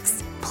Venture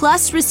X.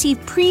 Plus,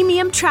 receive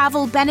premium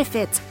travel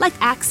benefits like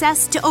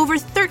access to over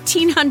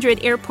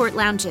 1,300 airport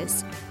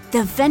lounges.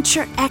 The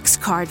Venture X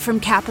card from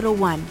Capital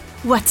One.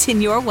 What's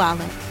in your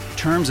wallet?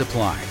 Terms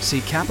apply. See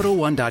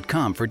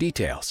CapitalOne.com for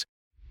details.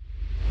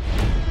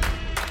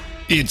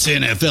 It's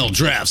NFL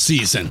draft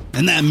season,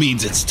 and that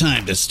means it's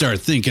time to start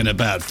thinking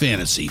about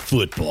fantasy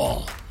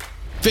football.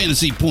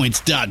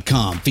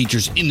 FantasyPoints.com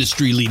features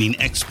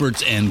industry-leading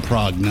experts and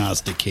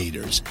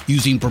prognosticators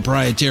using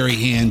proprietary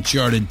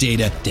hand-charted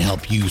data to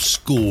help you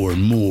score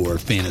more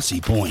fantasy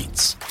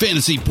points.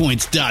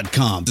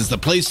 FantasyPoints.com is the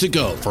place to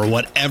go for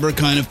whatever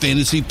kind of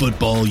fantasy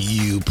football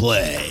you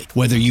play.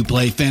 Whether you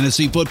play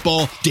fantasy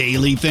football,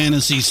 daily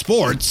fantasy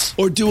sports,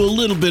 or do a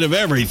little bit of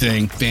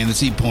everything,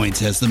 Fantasy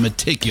Points has the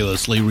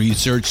meticulously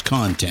researched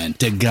content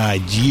to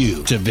guide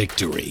you to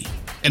victory.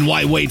 And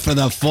why wait for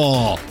the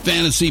fall?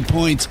 Fantasy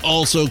Points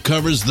also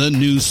covers the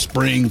new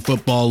spring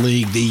football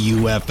league, the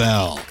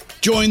UFL.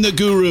 Join the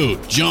guru,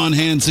 John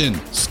Hansen,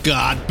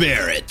 Scott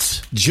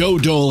Barrett, Joe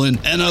Dolan,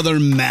 and other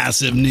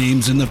massive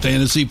names in the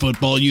fantasy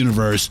football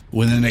universe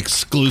with an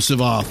exclusive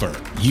offer.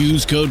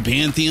 Use code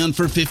Pantheon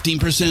for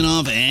 15%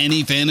 off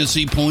any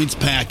Fantasy Points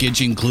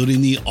package, including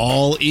the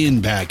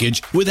all-in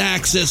package, with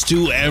access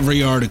to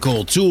every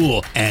article,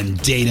 tool, and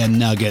data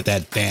nugget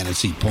that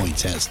Fantasy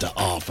Points has to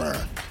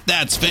offer.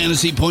 That's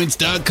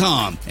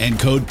FantasyPoints.com and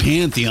code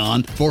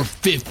Pantheon for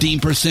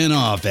 15%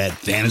 off at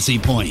Fantasy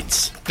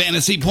Points.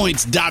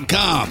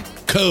 FantasyPoints.com,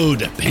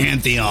 code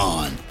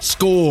Pantheon.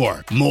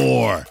 Score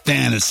more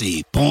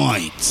fantasy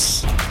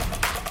points.